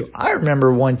your cue. I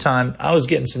remember one time I was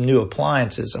getting some new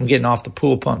appliances. I'm getting off the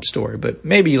pool pump story, but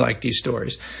maybe you like these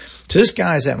stories. So this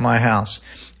guy's at my house.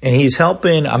 And he's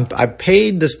helping, I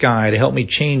paid this guy to help me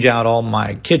change out all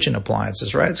my kitchen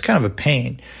appliances, right? It's kind of a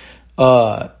pain.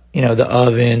 The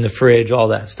oven, the fridge, all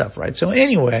that stuff, right? So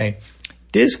anyway,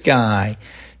 this guy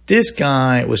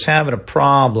was having a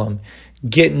problem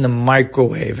getting the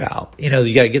microwave out. You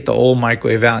got to get the old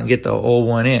microwave out and get the old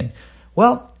one in.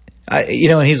 Well,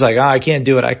 and he's like, I can't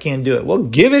do it. Well,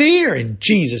 give it here in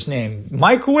Jesus' name.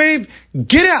 Microwave,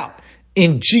 get out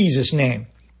in Jesus' name.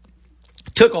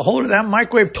 Took a hold of that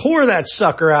microwave, tore that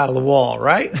sucker out of the wall,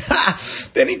 right?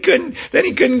 Then he couldn't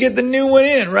get the new one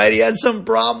in, right? He had some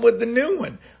problem with the new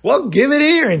one. Well, give it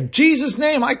here. In Jesus'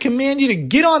 name, I command you to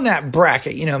get on that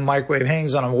bracket. Microwave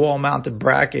hangs on a wall-mounted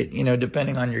bracket,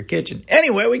 depending on your kitchen.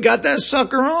 Anyway, we got that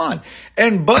sucker on.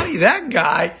 And buddy, that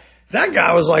guy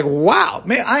was like, wow,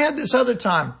 man, I had this other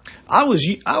time. I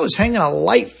was hanging a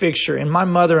light fixture in my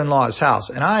mother-in-law's house,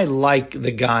 and I like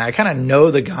the guy. I kind of know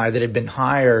the guy that had been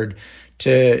hired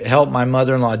to help my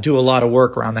mother-in-law do a lot of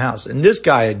work around the house. And this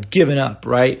guy had given up,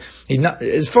 right? He's not,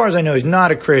 as far as I know, he's not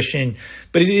a Christian,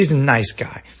 but he's a nice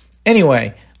guy.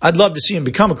 Anyway, I'd love to see him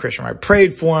become a Christian, right?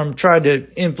 Prayed for him, tried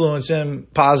to influence him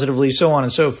positively, so on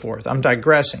and so forth. I'm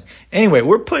digressing. Anyway,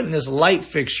 we're putting this light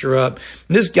fixture up.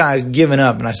 This guy's given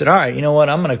up. And I said, all right, you know what?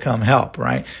 I'm going to come help,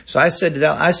 right? So I said to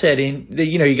that,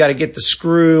 you got to get the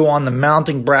screw on the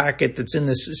mounting bracket that's in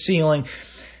the ceiling.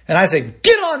 And I said,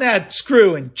 get on that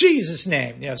screw in Jesus'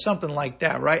 name. Something like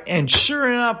that, right? And sure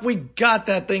enough, we got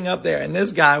that thing up there. And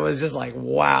this guy was just like,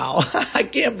 wow, I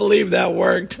can't believe that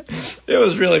worked. It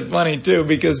was really funny too,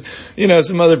 because,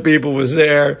 some other people was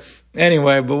there.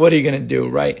 Anyway, but what are you going to do,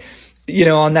 right?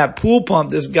 On that pool pump,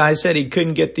 this guy said he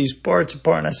couldn't get these parts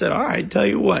apart. And I said, all right, tell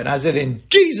you what. And I said, in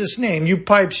Jesus' name, you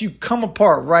pipes, you come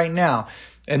apart right now.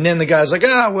 And then the guy's like,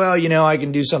 I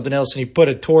can do something else. And he put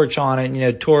a torch on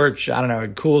it, torch, I don't know,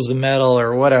 it cools the metal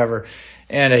or whatever.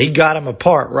 And he got them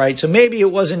apart, right? So maybe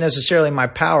it wasn't necessarily my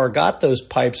power got those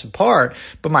pipes apart,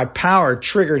 but my power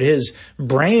triggered his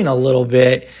brain a little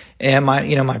bit. And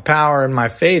my power and my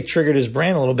faith triggered his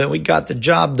brain a little bit. We got the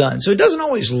job done. So it doesn't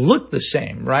always look the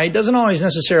same, right? It doesn't always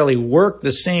necessarily work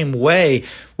the same way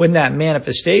when that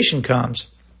manifestation comes.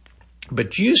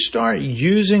 But you start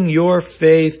using your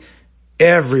faith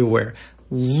everywhere.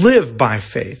 Live by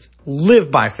faith.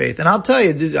 Live by faith. And I'll tell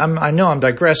you, I know I'm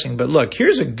digressing, but look,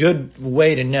 here's a good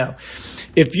way to know.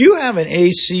 If you have an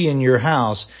AC in your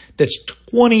house that's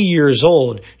 20 years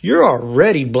old, you're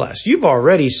already blessed. You've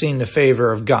already seen the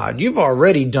favor of God. You've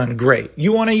already done great.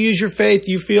 You want to use your faith?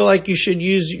 You feel like you should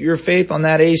use your faith on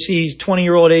that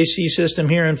 20-year-old AC system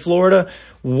here in Florida?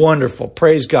 Wonderful.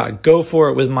 Praise God. Go for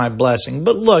it with my blessing.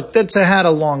 But look, that's had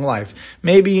a long life.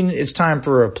 Maybe it's time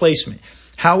for a replacement.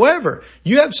 However,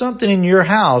 you have something in your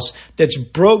house that's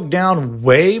broke down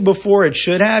way before it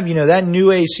should have. That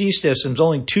new AC system's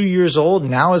only 2 years old.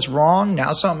 Now it's wrong.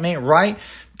 Now something ain't right.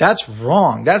 That's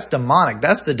wrong. That's demonic.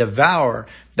 That's the devourer.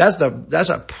 That's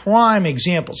a prime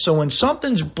example. So when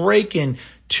something's breaking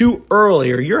too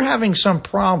early or you're having some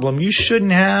problem you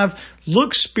shouldn't have,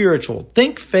 look spiritual.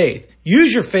 Think faith.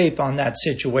 Use your faith on that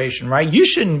situation, right? You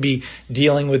shouldn't be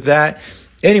dealing with that.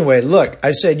 Anyway, look,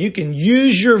 I said you can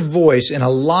use your voice in a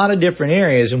lot of different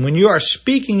areas. And when you are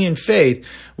speaking in faith,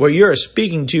 what you are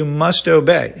speaking to must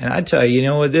obey. And I tell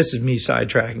you, this is me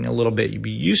sidetracking a little bit.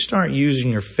 You start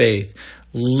using your faith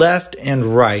left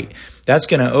and right. That's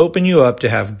going to open you up to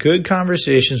have good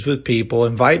conversations with people,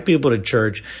 invite people to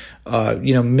church,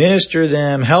 minister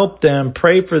them, help them,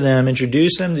 pray for them,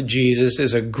 introduce them to Jesus.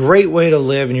 Is a great way to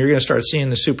live. And you're going to start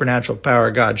seeing the supernatural power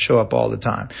of God show up all the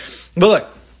time. But look,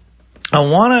 I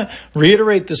want to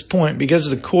reiterate this point because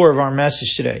of the core of our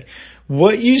message today.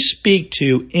 What you speak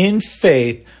to in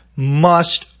faith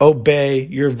must obey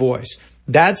your voice.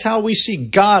 That's how we see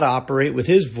God operate with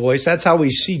his voice. That's how we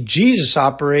see Jesus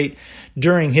operate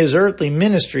during his earthly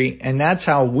ministry, and that's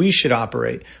how we should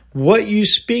operate. What you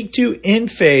speak to in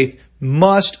faith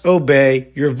must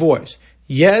obey your voice.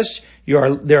 Yes,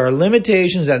 there are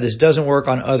limitations that this doesn't work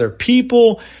on other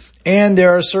people. And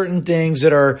there are certain things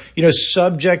that are,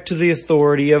 subject to the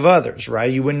authority of others,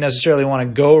 right? You wouldn't necessarily want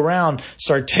to go around,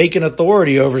 start taking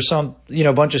authority over some,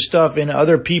 bunch of stuff in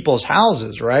other people's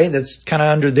houses, right? That's kind of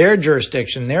under their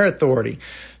jurisdiction, their authority.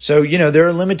 So, there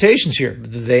are limitations here.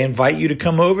 They invite you to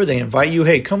come over. They invite you,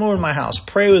 hey, come over to my house.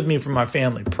 Pray with me for my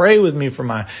family. Pray with me for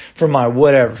my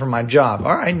whatever, for my job.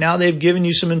 All right. Now they've given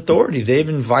you some authority. They've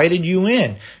invited you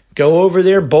in. Go over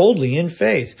there boldly in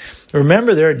faith.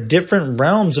 Remember, there are different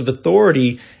realms of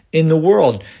authority in the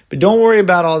world. But don't worry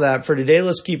about all that for today.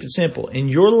 Let's keep it simple. In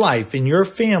your life, in your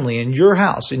family, in your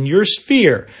house, in your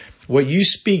sphere, what you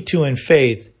speak to in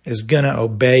faith is going to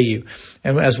obey you.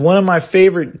 And as one of my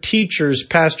favorite teachers,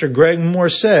 Pastor Greg Moore,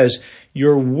 says,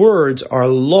 your words are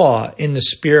law in the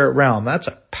spirit realm. That's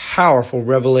a powerful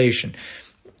revelation.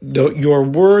 Your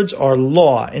words are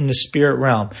law in the spirit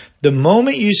realm. The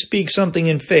moment you speak something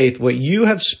in faith, what you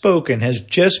have spoken has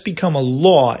just become a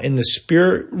law in the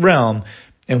spirit realm,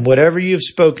 and whatever you have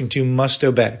spoken to must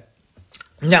obey.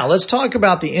 Now, let's talk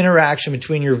about the interaction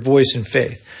between your voice and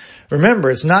faith.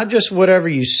 Remember, it's not just whatever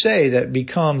you say that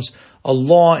becomes a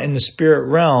law in the spirit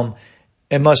realm.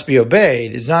 it must be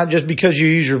obeyed. It's not just because you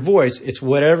use your voice. It's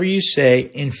whatever you say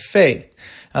in faith.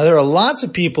 Now, there are lots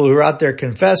of people who are out there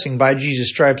confessing, by Jesus'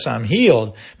 stripes I'm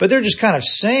healed, but they're just kind of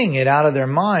saying it out of their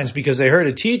minds because they heard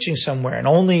a teaching somewhere, and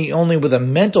only with a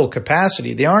mental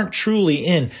capacity. They aren't truly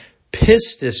in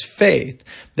pistis faith.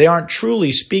 They aren't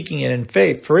truly speaking it in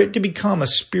faith. For it to become a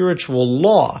spiritual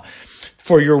law,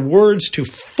 for your words to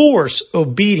force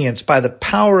obedience by the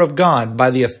power of God, by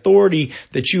the authority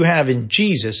that you have in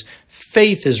Jesus,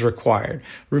 faith is required.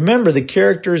 Remember, the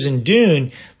characters in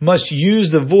Dune must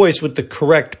use the voice with the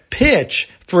correct pitch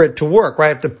for it to work,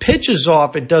 right? If the pitch is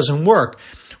off, it doesn't work.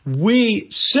 We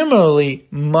similarly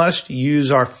must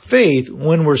use our faith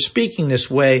when we're speaking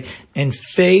this way, and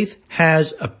faith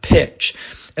has a pitch.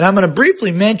 And I'm going to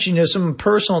briefly mention some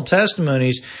personal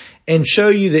testimonies and show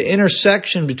you the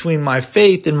intersection between my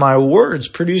faith and my words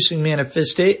producing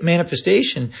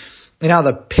manifestation, and how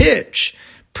the pitch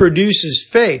produces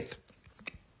faith.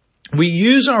 We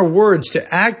use our words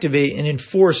to activate and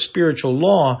enforce spiritual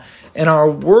law, and our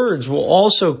words will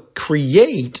also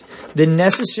create the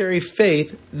necessary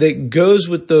faith that goes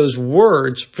with those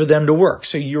words for them to work.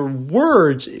 So your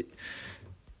words...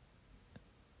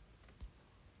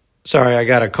 Sorry, I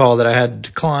got a call that I had to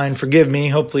decline. Forgive me.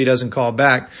 Hopefully he doesn't call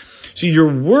back. So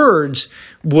your words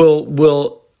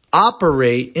will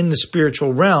operate in the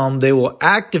spiritual realm. They will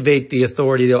activate the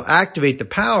authority. They'll activate the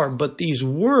power. But these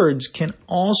words can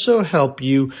also help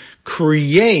you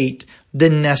create the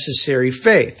necessary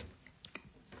faith.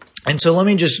 And so let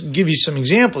me just give you some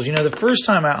examples. The first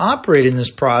time I operated in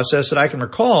this process that I can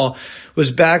recall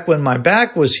was back when my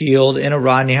back was healed in a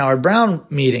Rodney Howard-Browne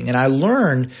meeting. And I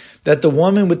learned that the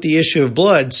woman with the issue of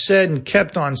blood said and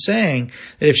kept on saying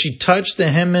that if she touched the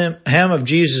hem of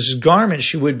Jesus' garment,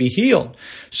 she would be healed.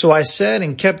 So I said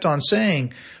and kept on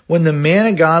saying, when the man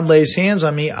of God lays hands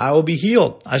on me, I will be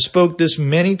healed. I spoke this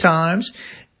many times,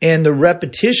 and the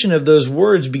repetition of those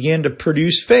words began to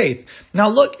produce faith. Now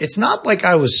look, it's not like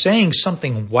I was saying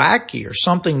something wacky or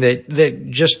something that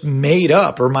just made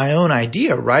up or my own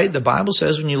idea, right? The Bible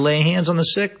says when you lay hands on the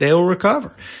sick, they will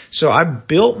recover. So I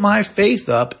built my faith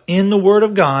up in the Word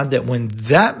of God that when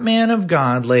that man of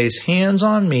God lays hands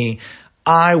on me,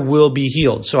 I will be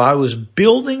healed. So I was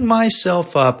building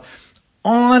myself up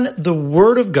on the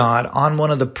Word of God, on one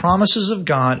of the promises of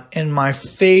God, and my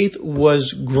faith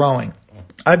was growing.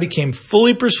 I became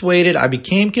fully persuaded. I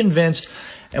became convinced.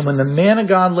 And when the man of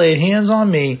God laid hands on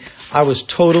me, I was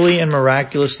totally and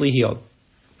miraculously healed.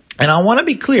 And I want to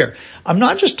be clear. I'm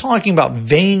not just talking about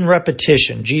vain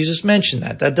repetition. Jesus mentioned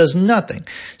that. That does nothing.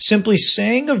 Simply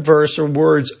saying a verse or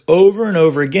words over and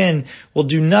over again will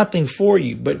do nothing for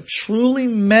you. But truly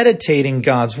meditating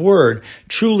God's word,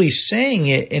 truly saying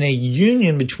it in a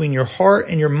union between your heart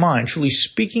and your mind, truly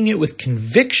speaking it with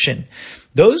conviction,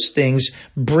 those things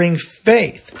bring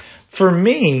faith. For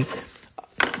me,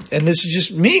 and this is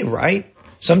just me, right?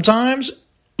 Sometimes,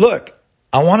 look,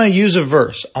 I want to use a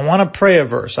verse. I want to pray a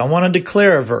verse. I want to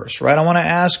declare a verse, right? I want to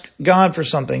ask God for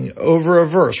something over a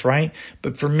verse, right?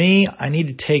 But for me, I need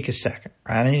to take a second,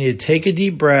 right? I need to take a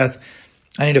deep breath.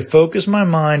 I need to focus my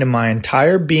mind and my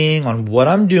entire being on what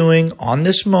I'm doing on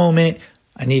this moment.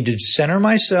 I need to center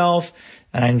myself,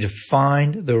 and I need to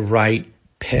find the right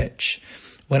pitch.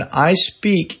 When I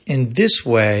speak in this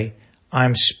way,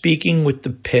 I'm speaking with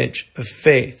the pitch of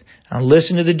faith. Now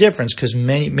listen to the difference, because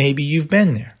maybe you've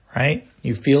been there, right?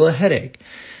 You feel a headache.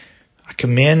 I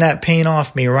command that pain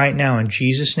off me right now in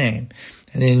Jesus' name.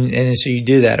 And then so you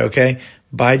do that, okay?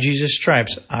 By Jesus'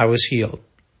 stripes, I was healed,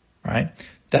 right?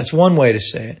 That's one way to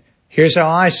say it. Here's how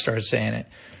I start saying it.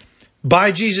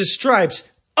 By Jesus' stripes,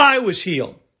 I was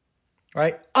healed,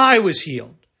 right? I was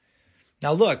healed.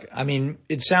 Now look,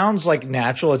 it sounds like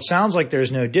natural. It sounds like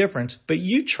there's no difference, but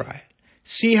you try it.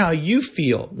 See how you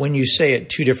feel when you say it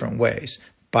two different ways.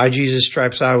 By Jesus'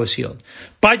 stripes, I was healed.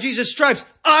 By Jesus' stripes,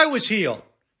 I was healed.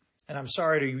 And I'm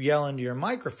sorry to yell into your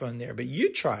microphone there, but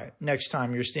you try it next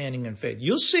time you're standing in faith.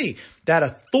 You'll see that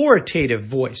authoritative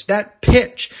voice, that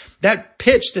pitch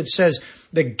that says,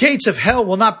 the gates of hell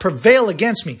will not prevail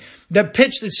against me. That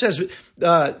pitch that says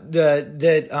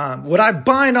what I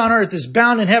bind on earth is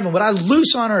bound in heaven. What I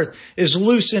loose on earth is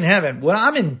loose in heaven. When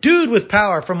I'm endued with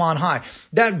power from on high,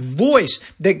 that voice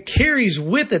that carries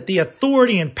with it the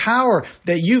authority and power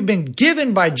that you've been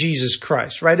given by Jesus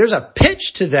Christ, right? There's a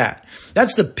pitch to that.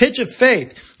 That's the pitch of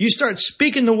faith. You start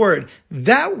speaking the word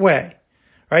that way,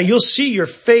 right? You'll see your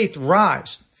faith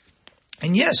rise.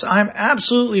 And yes, I'm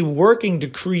absolutely working to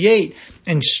create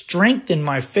and strengthen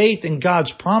my faith in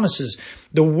God's promises.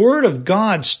 The Word of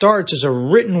God starts as a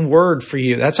written word for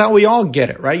you. That's how we all get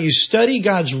it, right? You study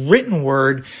God's written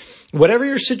word, Whatever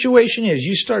your situation is,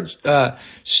 you start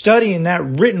studying that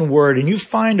written word and you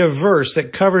find a verse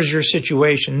that covers your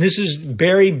situation. This is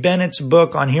Barry Bennett's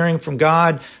book on hearing from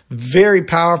God. Very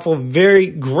powerful, very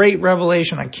great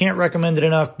revelation. I can't recommend it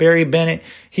enough. Barry Bennett,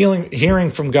 Hearing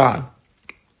from God.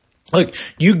 Look,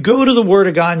 you go to the Word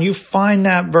of God and you find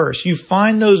that verse. You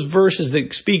find those verses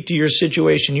that speak to your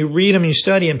situation. You read them, you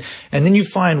study them, and then you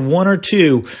find one or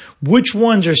two. Which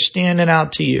ones are standing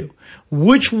out to you?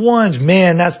 Which ones,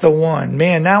 man, that's the one.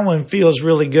 Man, that one feels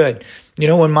really good. You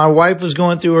know, when my wife was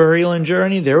going through her healing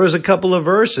journey, there was a couple of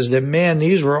verses that, man,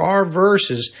 these were our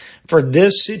verses for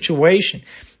this situation.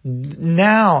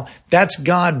 Now, that's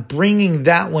God bringing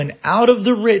that one out of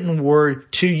the written word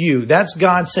to you. That's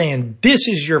God saying, this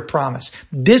is your promise.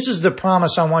 This is the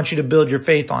promise I want you to build your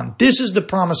faith on. This is the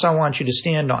promise I want you to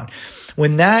stand on.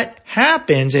 When that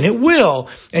happens, and it will,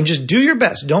 and just do your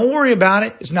best. Don't worry about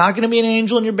it. It's not going to be an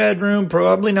angel in your bedroom.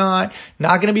 Probably not.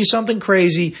 Not going to be something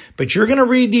crazy. But you're going to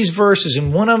read these verses,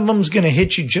 and one of them's going to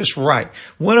hit you just right.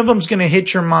 One of them's going to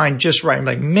hit your mind just right. I'm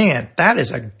like, man, that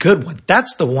is a good one.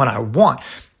 That's the one I want.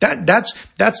 That's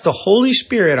the Holy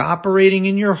Spirit operating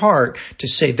in your heart to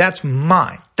say, that's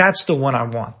mine. That's the one I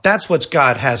want. That's what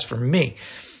God has for me.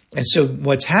 And so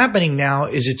what's happening now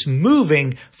is it's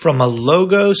moving from a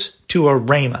logos to a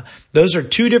rhema. Those are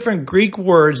two different Greek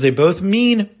words. They both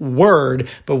mean word,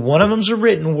 but one of them's a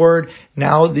written word.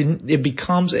 Now it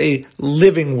becomes a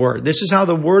living word. This is how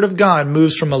the word of God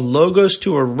moves from a logos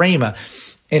to a rhema.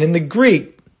 And in the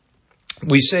Greek,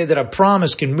 we say that a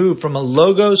promise can move from a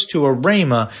logos to a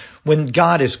rhema when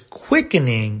God is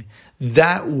quickening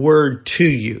that word to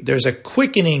you. There's a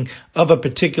quickening of a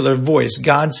particular voice.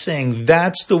 God's saying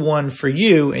that's the one for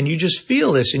you, and you just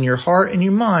feel this in your heart and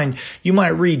your mind. You might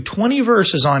read 20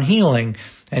 verses on healing.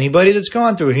 Anybody that's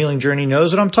gone through a healing journey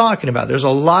knows what I'm talking about. There's a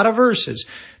lot of verses,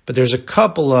 but there's a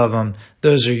couple of them.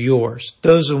 Those are yours.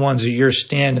 Those are the ones that you're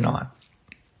standing on.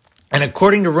 And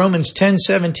according to Romans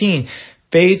 10:17,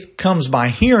 faith comes by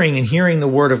hearing, and hearing the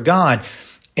word of God.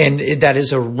 And that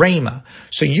is a rhema.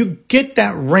 So you get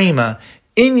that rhema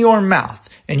in your mouth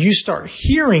and you start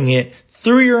hearing it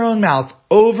through your own mouth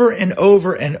over and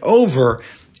over and over,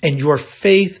 and your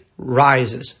faith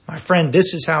rises. My friend,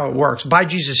 this is how it works. By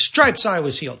Jesus' stripes, I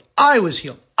was healed. I was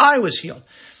healed. I was healed.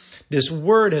 This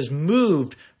word has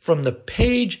moved from the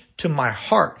page to my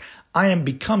heart. I am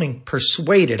becoming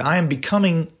persuaded. I am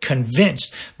becoming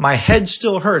convinced. My head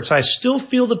still hurts. I still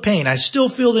feel the pain. I still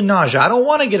feel the nausea. I don't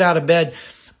want to get out of bed,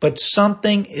 but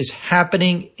something is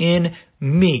happening in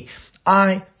me.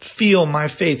 I feel my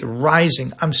faith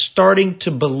rising. I'm starting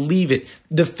to believe it.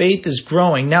 The faith is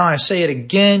growing. Now I say it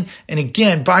again and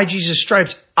again. By Jesus'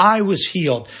 stripes, I was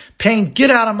healed. Pain,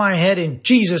 get out of my head in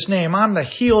Jesus' name. I'm the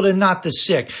healed and not the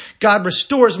sick. God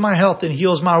restores my health and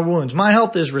heals my wounds. My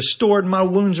health is restored. My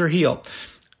wounds are healed.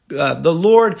 The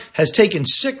Lord has taken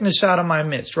sickness out of my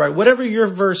midst, right? Whatever your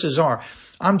verses are,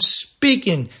 I'm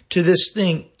speaking to this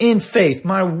thing in faith.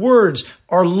 My words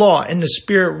are law in the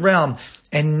spirit realm.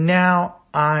 And now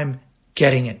I'm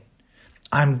getting it.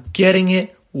 I'm getting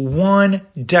it one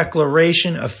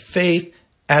declaration of faith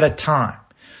at a time.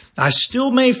 I still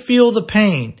may feel the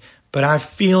pain, but I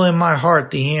feel in my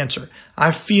heart the answer.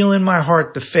 I feel in my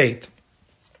heart the faith.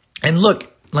 And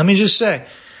look, let me just say,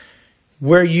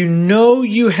 where you know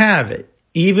you have it,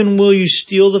 even will you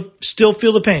still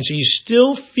feel the pain. So you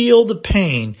still feel the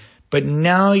pain, but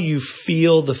now you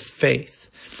feel the faith.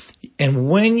 And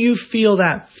when you feel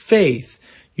that faith,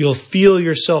 you'll feel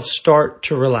yourself start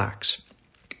to relax.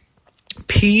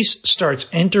 Peace starts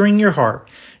entering your heart.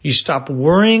 You stop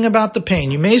worrying about the pain.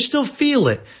 You may still feel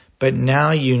it, but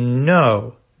now you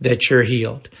know that you're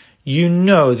healed. You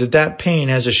know that that pain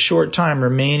has a short time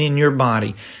remaining in your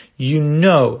body. You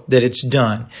know that it's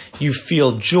done. You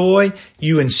feel joy.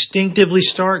 You instinctively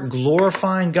start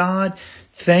glorifying God,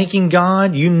 thanking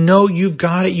God. You know you've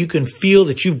got it. You can feel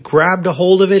that you've grabbed a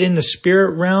hold of it in the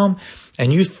spirit realm,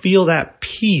 and you feel that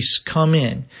peace come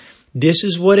in. This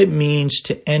is what it means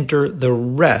to enter the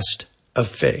rest of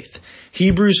faith.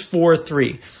 Hebrews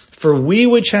 4:3. For we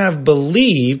which have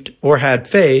believed or had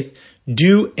faith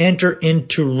do enter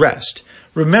into rest.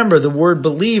 Remember, the word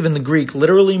believe in the Greek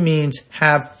literally means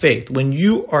have faith. When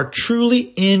you are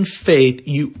truly in faith,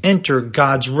 you enter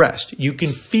God's rest. You can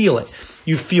feel it.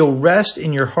 You feel rest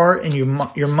in your heart and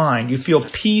your mind. You feel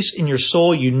peace in your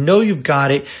soul. You know you've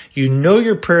got it. You know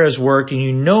your prayer has worked, and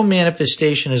you know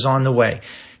manifestation is on the way.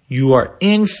 You are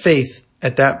in faith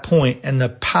at that point, and the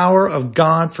power of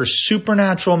God for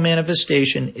supernatural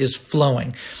manifestation is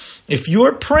flowing. If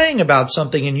you're praying about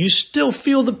something and you still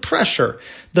feel the pressure,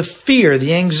 the fear,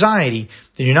 the anxiety,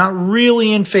 then you're not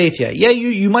really in faith yet. Yeah,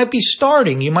 you might be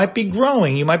starting, you might be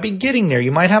growing, you might be getting there,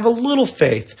 you might have a little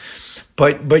faith,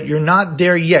 but you're not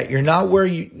there yet. You're not where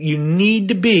you need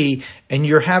to be, and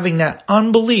you're having that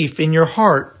unbelief in your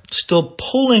heart still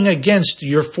pulling against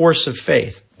your force of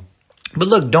faith. But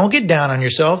look, don't get down on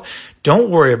yourself.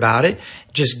 Don't worry about it.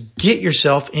 Just get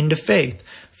yourself into faith.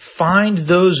 Find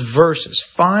those verses.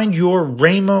 Find your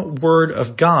Rhema word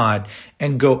of God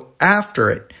and go after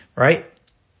it, right?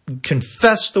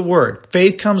 Confess the word.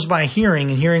 Faith comes by hearing,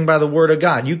 and hearing by the word of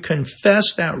God. You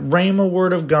confess that Rhema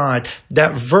word of God,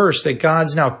 that verse that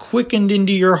God's now quickened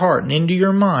into your heart and into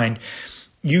your mind.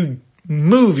 You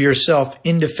move yourself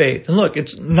into faith. And look,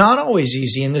 it's not always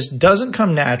easy, and this doesn't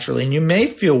come naturally, and you may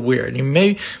feel weird. You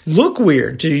may look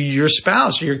weird to your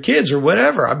spouse or your kids or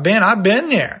whatever. I've been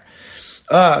there.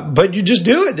 But you just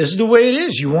do it. This is the way it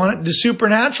is. You want the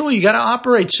supernatural, you got to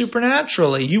operate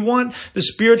supernaturally. You want the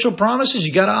spiritual promises,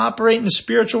 you got to operate in the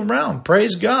spiritual realm.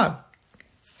 Praise God.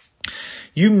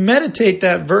 You meditate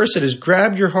that verse that has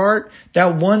grabbed your heart,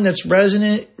 that one that's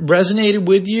resonated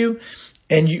with you.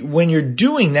 And when you're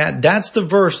doing that, that's the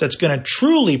verse that's going to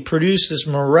truly produce this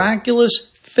miraculous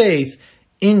faith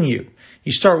in you.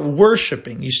 You start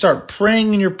worshiping. You start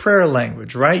praying in your prayer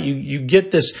language, right? You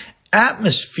get this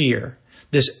atmosphere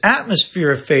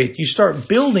of faith. You start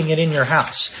building it in your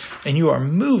house, and you are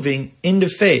moving into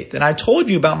faith. And I told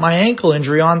you about my ankle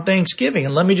injury on Thanksgiving,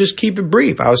 and let me just keep it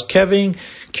brief. I was carrying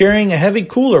a heavy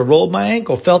cooler, rolled my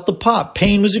ankle, felt the pop.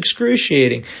 Pain was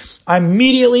excruciating. I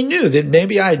immediately knew that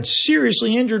maybe I had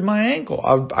seriously injured my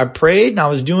ankle. I prayed, and I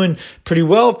was doing pretty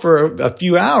well for a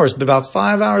few hours, but about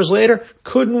 5 hours later,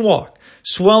 couldn't walk.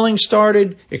 Swelling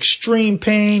started, extreme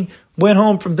pain. Went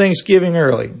home from Thanksgiving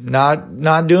early.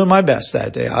 Not doing my best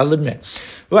that day, I'll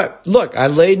admit. But look, I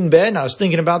laid in bed and I was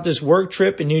thinking about this work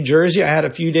trip in New Jersey I had a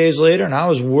few days later, and I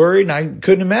was worried and I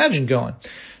couldn't imagine going.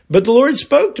 But the Lord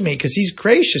spoke to me because He's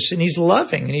gracious and He's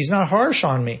loving and He's not harsh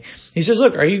on me. He says,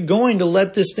 look, are you going to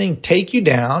let this thing take you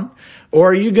down, or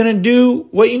are you going to do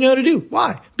what you know to do?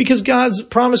 Why? Because God's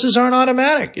promises aren't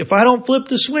automatic. If I don't flip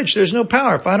the switch, there's no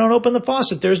power. If I don't open the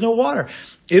faucet, there's no water.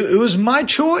 It was my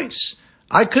choice.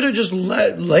 I could have just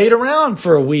laid around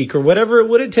for a week or whatever it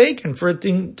would have taken for it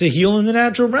to heal in the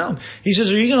natural realm. He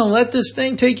says, are you going to let this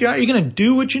thing take you out? Are you going to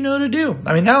do what you know to do?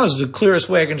 I mean, that was the clearest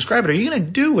way I can describe it. Are you going to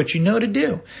do what you know to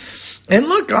do? And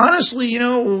look, honestly, it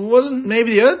wasn't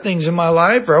maybe the other things in my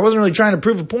life, or I wasn't really trying to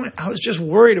prove a point. I was just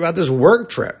worried about this work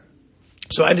trip.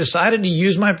 So I decided to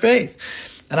use my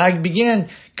faith. And I began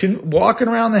walking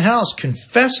around the house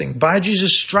confessing, by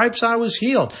Jesus' stripes I was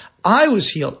healed. I was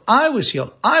healed. I was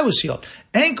healed. I was healed.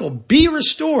 Ankle, be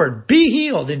restored, be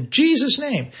healed in Jesus'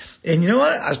 name. And you know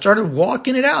what? I started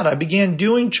walking it out. I began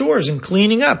doing chores and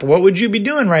cleaning up. What would you be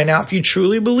doing right now if you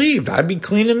truly believed? I'd be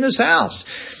cleaning this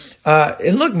house.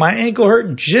 And look, my ankle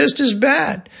hurt just as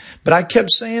bad, but I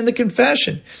kept saying the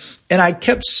confession. And I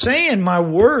kept saying my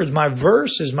words, my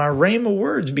verses, my Rhema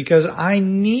words, because I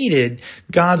needed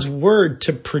God's word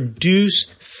to produce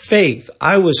faith.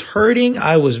 I was hurting.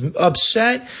 I was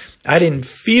upset. I didn't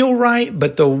feel right,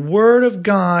 but the word of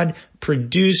God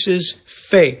produces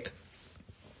faith.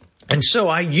 And so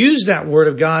I used that word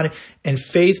of God, and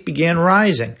faith began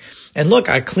rising. And look,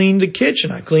 I cleaned the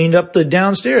kitchen. I cleaned up the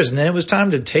downstairs, and then it was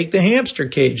time to take the hamster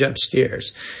cage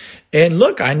upstairs. And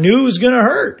look, I knew it was going to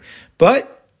hurt, but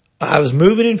I was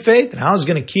moving in faith, and I was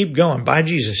going to keep going. By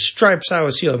Jesus' stripes, I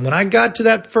was healed. And when I got to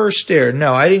that first stair,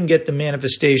 no, I didn't get the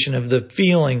manifestation of the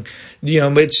feeling,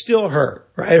 but it still hurt,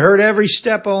 right? It hurt every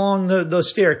step along the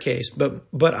staircase.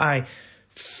 But I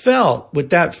felt with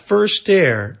that first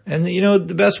stair, and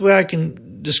the best way I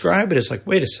can describe it is like,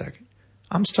 wait a second.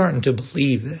 I'm starting to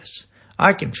believe this.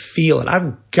 I can feel it.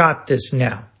 I've got this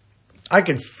now. I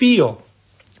could feel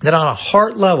that on a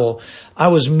heart level, I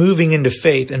was moving into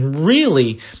faith, and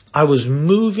really, I was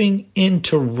moving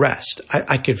into rest.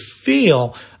 I could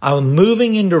feel I was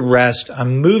moving into rest.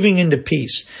 I'm moving into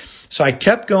peace. So I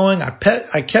kept going.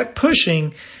 I kept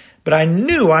pushing, but I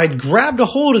knew I'd grabbed a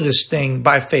hold of this thing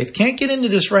by faith. Can't get into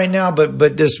this right now,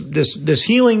 but this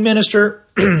healing minister,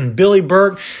 Billy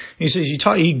Burke, he says,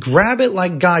 you grab it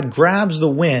like God grabs the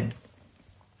wind.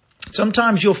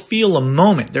 Sometimes you'll feel a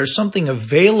moment. There's something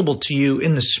available to you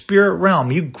in the spirit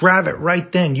realm. You grab it right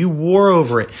then. You war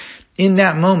over it in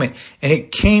that moment. And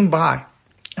it came by,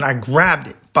 and I grabbed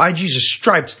it. By Jesus'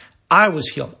 stripes, I was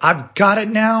healed. I've got it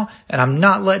now, and I'm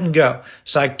not letting go.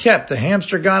 So I kept. The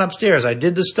hamster got upstairs. I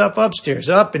did the stuff upstairs,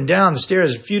 up and down the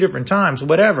stairs a few different times,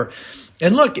 whatever.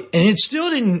 And look, and it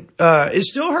still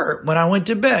hurt when I went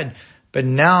to bed. But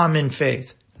now I'm in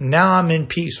faith. Now I'm in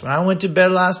peace. When I went to bed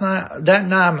that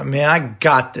night, man, I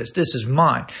got this. This is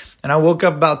mine. And I woke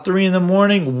up about 3 a.m.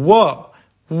 Whoa,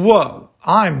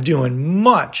 I'm doing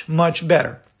much, much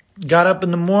better. Got up in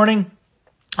the morning.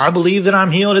 I believe that I'm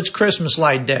healed. It's Christmas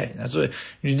light day. That's what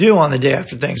you do on the day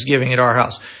after Thanksgiving at our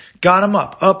house. Got him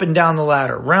up and down the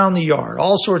ladder, around the yard,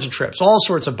 all sorts of trips, all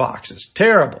sorts of boxes.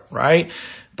 Terrible, right?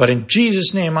 But in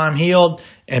Jesus' name, I'm healed.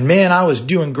 And man, I was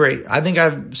doing great. I think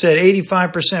I said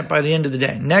 85% by the end of the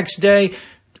day. Next day,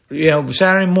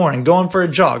 Saturday morning, going for a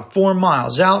jog, 4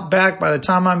 miles, out back. By the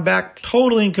time I'm back,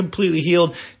 totally and completely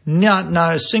healed.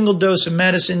 Not a single dose of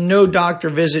medicine, no doctor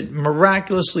visit,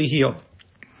 miraculously healed.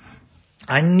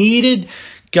 I needed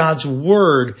God's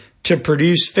word to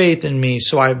produce faith in me.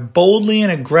 So I boldly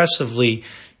and aggressively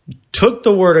took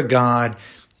the word of God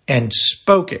and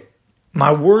spoke it.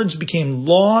 My words became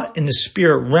law in the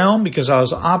spirit realm because I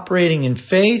was operating in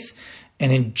faith.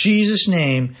 And in Jesus'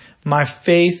 name, my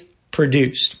faith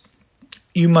produced.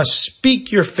 You must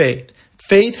speak your faith.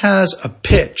 Faith has a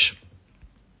pitch.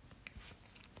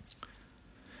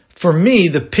 For me,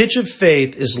 the pitch of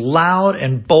faith is loud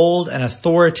and bold and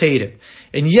authoritative.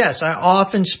 And yes, I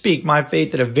often speak my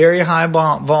faith at a very high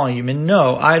volume. And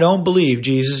no, I don't believe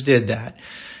Jesus did that.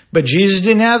 But Jesus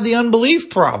didn't have the unbelief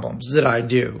problems that I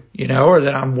do, or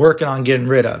that I'm working on getting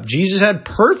rid of. Jesus had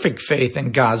perfect faith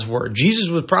in God's word. Jesus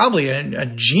was probably a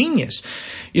genius.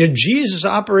 Jesus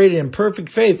operated in perfect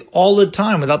faith all the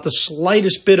time without the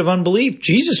slightest bit of unbelief.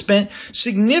 Jesus spent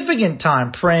significant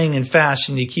time praying and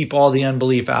fasting to keep all the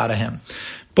unbelief out of him.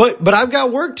 But I've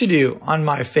got work to do on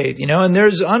my faith, and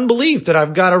there's unbelief that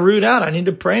I've got to root out. I need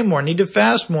to pray more, need to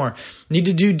fast more, need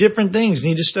to do different things,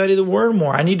 need to study the word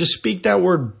more. I need to speak that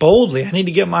word boldly. I need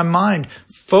to get my mind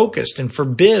focused and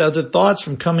forbid other thoughts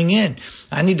from coming in.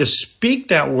 I need to speak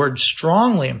that word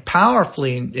strongly and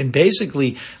powerfully and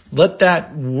basically let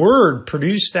that word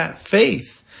produce that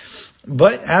faith.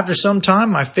 But after some time,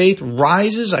 my faith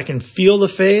rises. I can feel the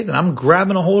faith and I'm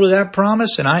grabbing a hold of that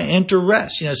promise and I enter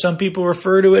rest. Some people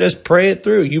refer to it as pray it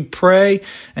through. You pray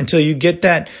until you get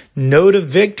that note of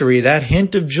victory, that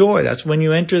hint of joy. That's when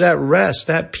you enter that rest,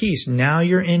 that peace. Now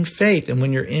you're in faith. And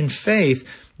when you're in faith,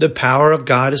 the power of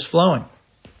God is flowing.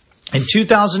 In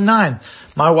 2009,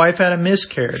 my wife had a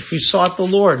miscarriage. We sought the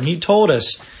Lord and he told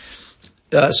us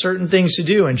certain things to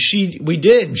do. And we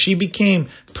did. And she became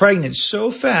pregnant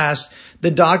so fast, the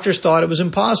doctors thought it was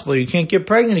impossible. You can't get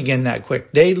pregnant again that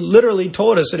quick. They literally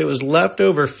told us that it was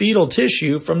leftover fetal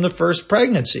tissue from the first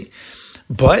pregnancy.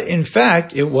 But in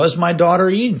fact, it was my daughter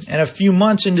Eden. And a few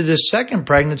months into this second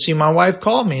pregnancy, my wife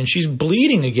called me and she's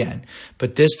bleeding again.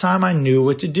 But this time I knew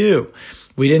what to do.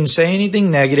 We didn't say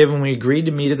anything negative and we agreed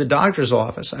to meet at the doctor's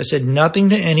office. I said nothing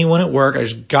to anyone at work. I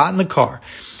just got in the car.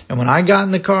 And when I got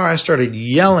in the car, I started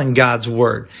yelling God's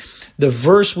word. The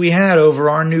verse we had over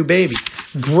our new baby.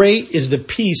 Great is the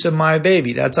peace of my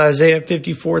baby. That's Isaiah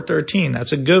 54:13.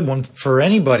 That's a good one for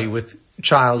anybody with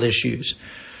child issues.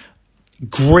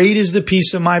 Great is the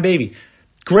peace of my baby.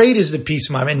 Great is the peace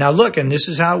of my baby. Now look, and this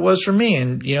is how it was for me.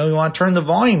 And you want to turn the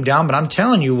volume down, but I'm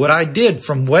telling you what I did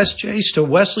from West Chase to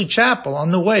Wesley Chapel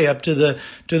on the way up to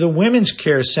the Women's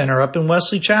Care Center up in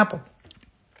Wesley Chapel.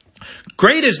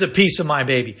 Great is the peace of my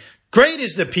baby. Great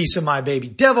is the peace of my baby.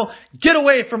 Devil, get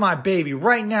away from my baby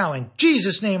right now. In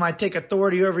Jesus' name, I take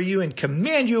authority over you and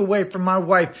command you away from my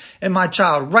wife and my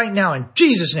child right now in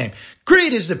Jesus' name.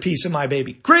 Great is the peace of my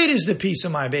baby. Great is the peace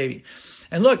of my baby.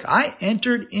 And look, I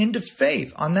entered into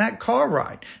faith on that car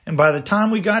ride. And by the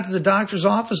time we got to the doctor's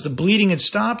office, the bleeding had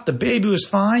stopped. The baby was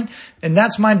fine. And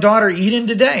that's my daughter Eden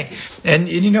today. And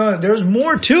there's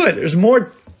more to it. There's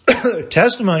more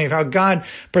testimony of how God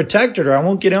protected her. I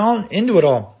won't get on into it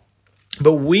all.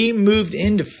 But we moved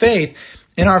into faith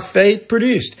and our faith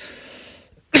produced.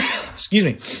 Excuse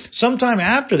me. Sometime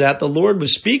after that, the Lord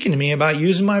was speaking to me about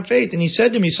using my faith. And he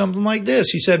said to me something like this.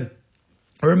 He said,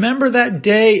 remember that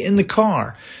day in the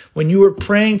car when you were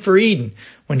praying for Eden,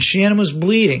 when Shannon was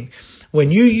bleeding?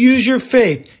 When you use your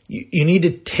faith, you need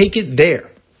to take it there.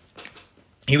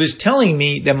 He was telling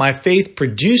me that my faith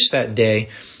produced that day,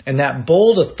 and that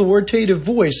bold, authoritative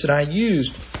voice that I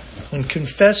used when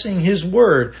confessing his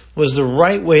word was the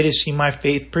right way to see my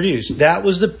faith produced. That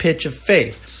was the pitch of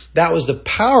faith. That was the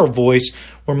power voice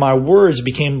where my words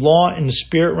became law in the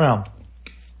spirit realm.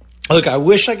 Look, I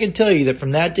wish I could tell you that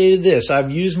from that day to this,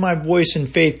 I've used my voice in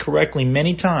faith correctly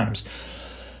many times.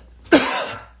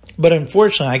 But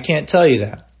unfortunately, I can't tell you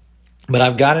that. But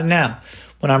I've got it now.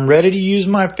 when I'm ready to use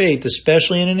my faith,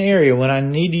 especially in an area when I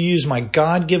need to use my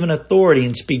God-given authority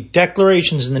and speak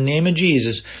declarations in the name of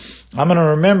Jesus, I'm going to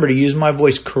remember to use my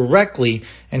voice correctly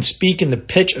and speak in the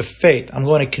pitch of faith. I'm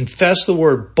going to confess the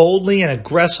word boldly and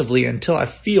aggressively until I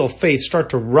feel faith start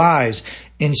to rise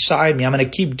inside me. I'm going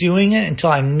to keep doing it until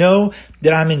I know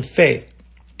that I'm in faith.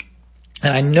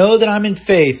 And I know that I'm in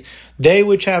faith. They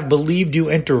which have believed do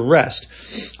enter rest.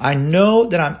 I know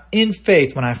that I'm in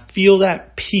faith when I feel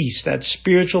that peace, that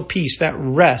spiritual peace, that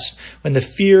rest, when the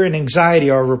fear and anxiety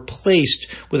are replaced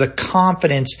with a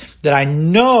confidence that I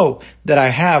know that I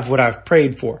have what I've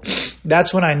prayed for.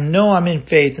 That's when I know I'm in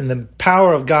faith and the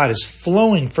power of God is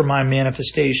flowing for my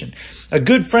manifestation. A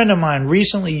good friend of mine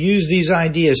recently used these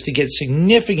ideas to get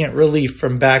significant relief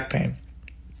from back pain.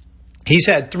 He's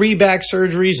had 3 back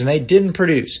surgeries and they didn't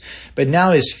produce, but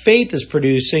now his faith is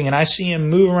producing and I see him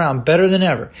move around better than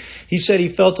ever. He said he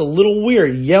felt a little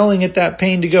weird yelling at that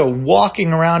pain to go,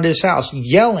 walking around his house,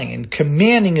 yelling and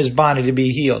commanding his body to be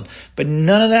healed. But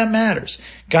none of that matters.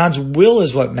 God's will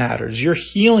is what matters. Your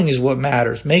healing is what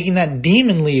matters. Making that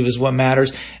demon leave is what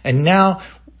matters. And now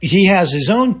he has his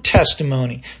own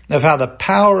testimony of how the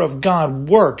power of God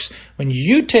works when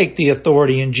you take the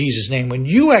authority in Jesus' name, when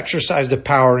you exercise the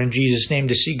power in Jesus' name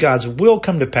to see God's will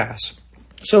come to pass.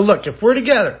 So look, if we're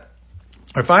together,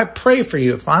 or if I pray for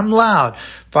you, if I'm loud,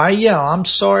 if I yell, I'm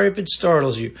sorry if it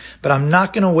startles you, but I'm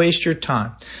not going to waste your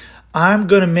time. I'm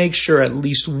going to make sure at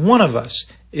least one of us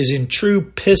is in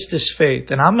true pistis faith.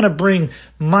 And I'm going to bring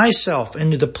myself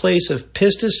into the place of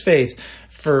pistis faith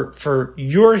for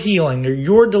your healing or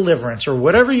your deliverance or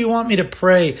whatever you want me to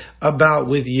pray about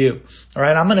with you. All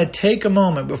right. I'm going to take a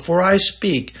moment before I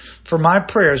speak for my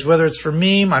prayers, whether it's for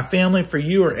me, my family, for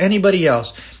you, or anybody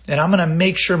else. And I'm going to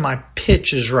make sure my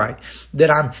pitch is right, that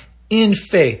I'm in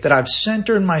faith, that I've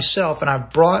centered myself and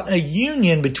I've brought a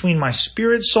union between my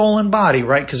spirit, soul, and body,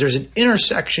 right? Because there's an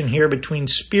intersection here between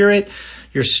spirit,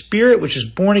 your spirit, which is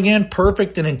born again,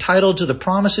 perfect and entitled to the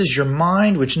promises, your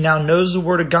mind, which now knows the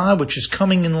word of God, which is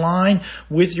coming in line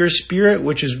with your spirit,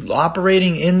 which is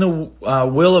operating in the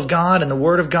will of God and the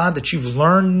word of God that you've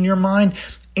learned in your mind,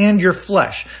 and your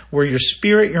flesh, where your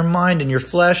spirit, your mind, and your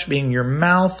flesh, being your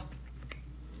mouth,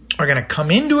 are going to come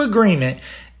into agreement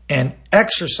and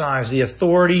exercise the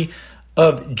authority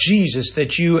of Jesus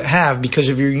that you have because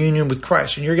of your union with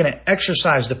Christ. And you're going to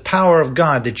exercise the power of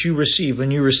God that you receive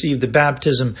when you receive the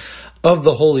baptism of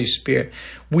the Holy Spirit.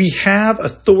 We have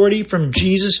authority from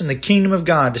Jesus in the kingdom of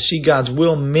God to see God's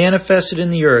will manifested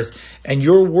in the earth. And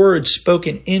your words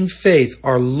spoken in faith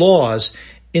are laws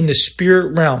in the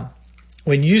spirit realm.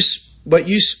 When what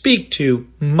you speak to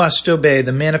must obey.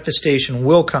 The manifestation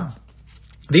will come.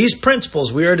 These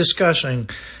principles we are discussing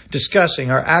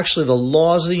are actually the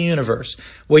laws of the universe.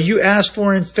 What you ask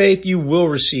for in faith, you will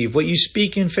receive. What you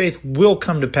speak in faith will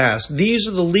come to pass. These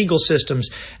are the legal systems,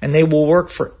 and they will work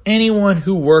for anyone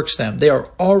who works them. They are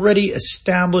already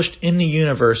established in the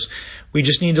universe. We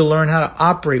just need to learn how to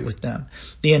operate with them.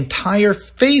 The entire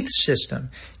faith system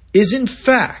is, in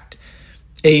fact,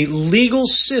 a legal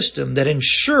system that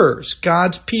ensures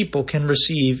God's people can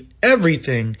receive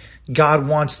everything God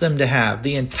wants them to have.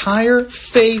 The entire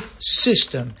faith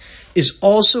system is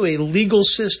also a legal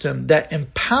system that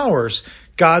empowers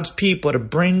God's people to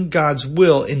bring God's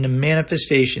will into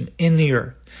manifestation in the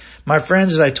earth. My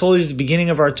friends, as I told you at the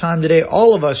beginning of our time today,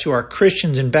 all of us who are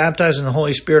Christians and baptized in the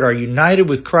Holy Spirit are united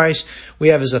with Christ. We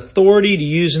have His authority to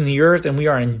use in the earth, and we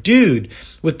are endued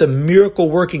with the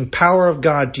miracle-working power of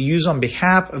God to use on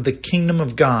behalf of the kingdom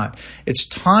of God. It's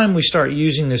time we start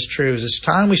using this truth. It's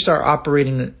time we start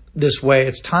operating this way.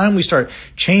 It's time we start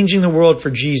changing the world for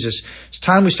Jesus. It's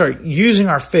time we start using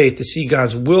our faith to see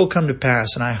God's will come to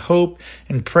pass. And I hope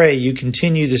and pray you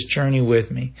continue this journey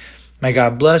with me. May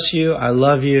God bless you. I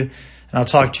love you. And I'll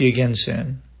talk to you again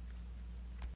soon.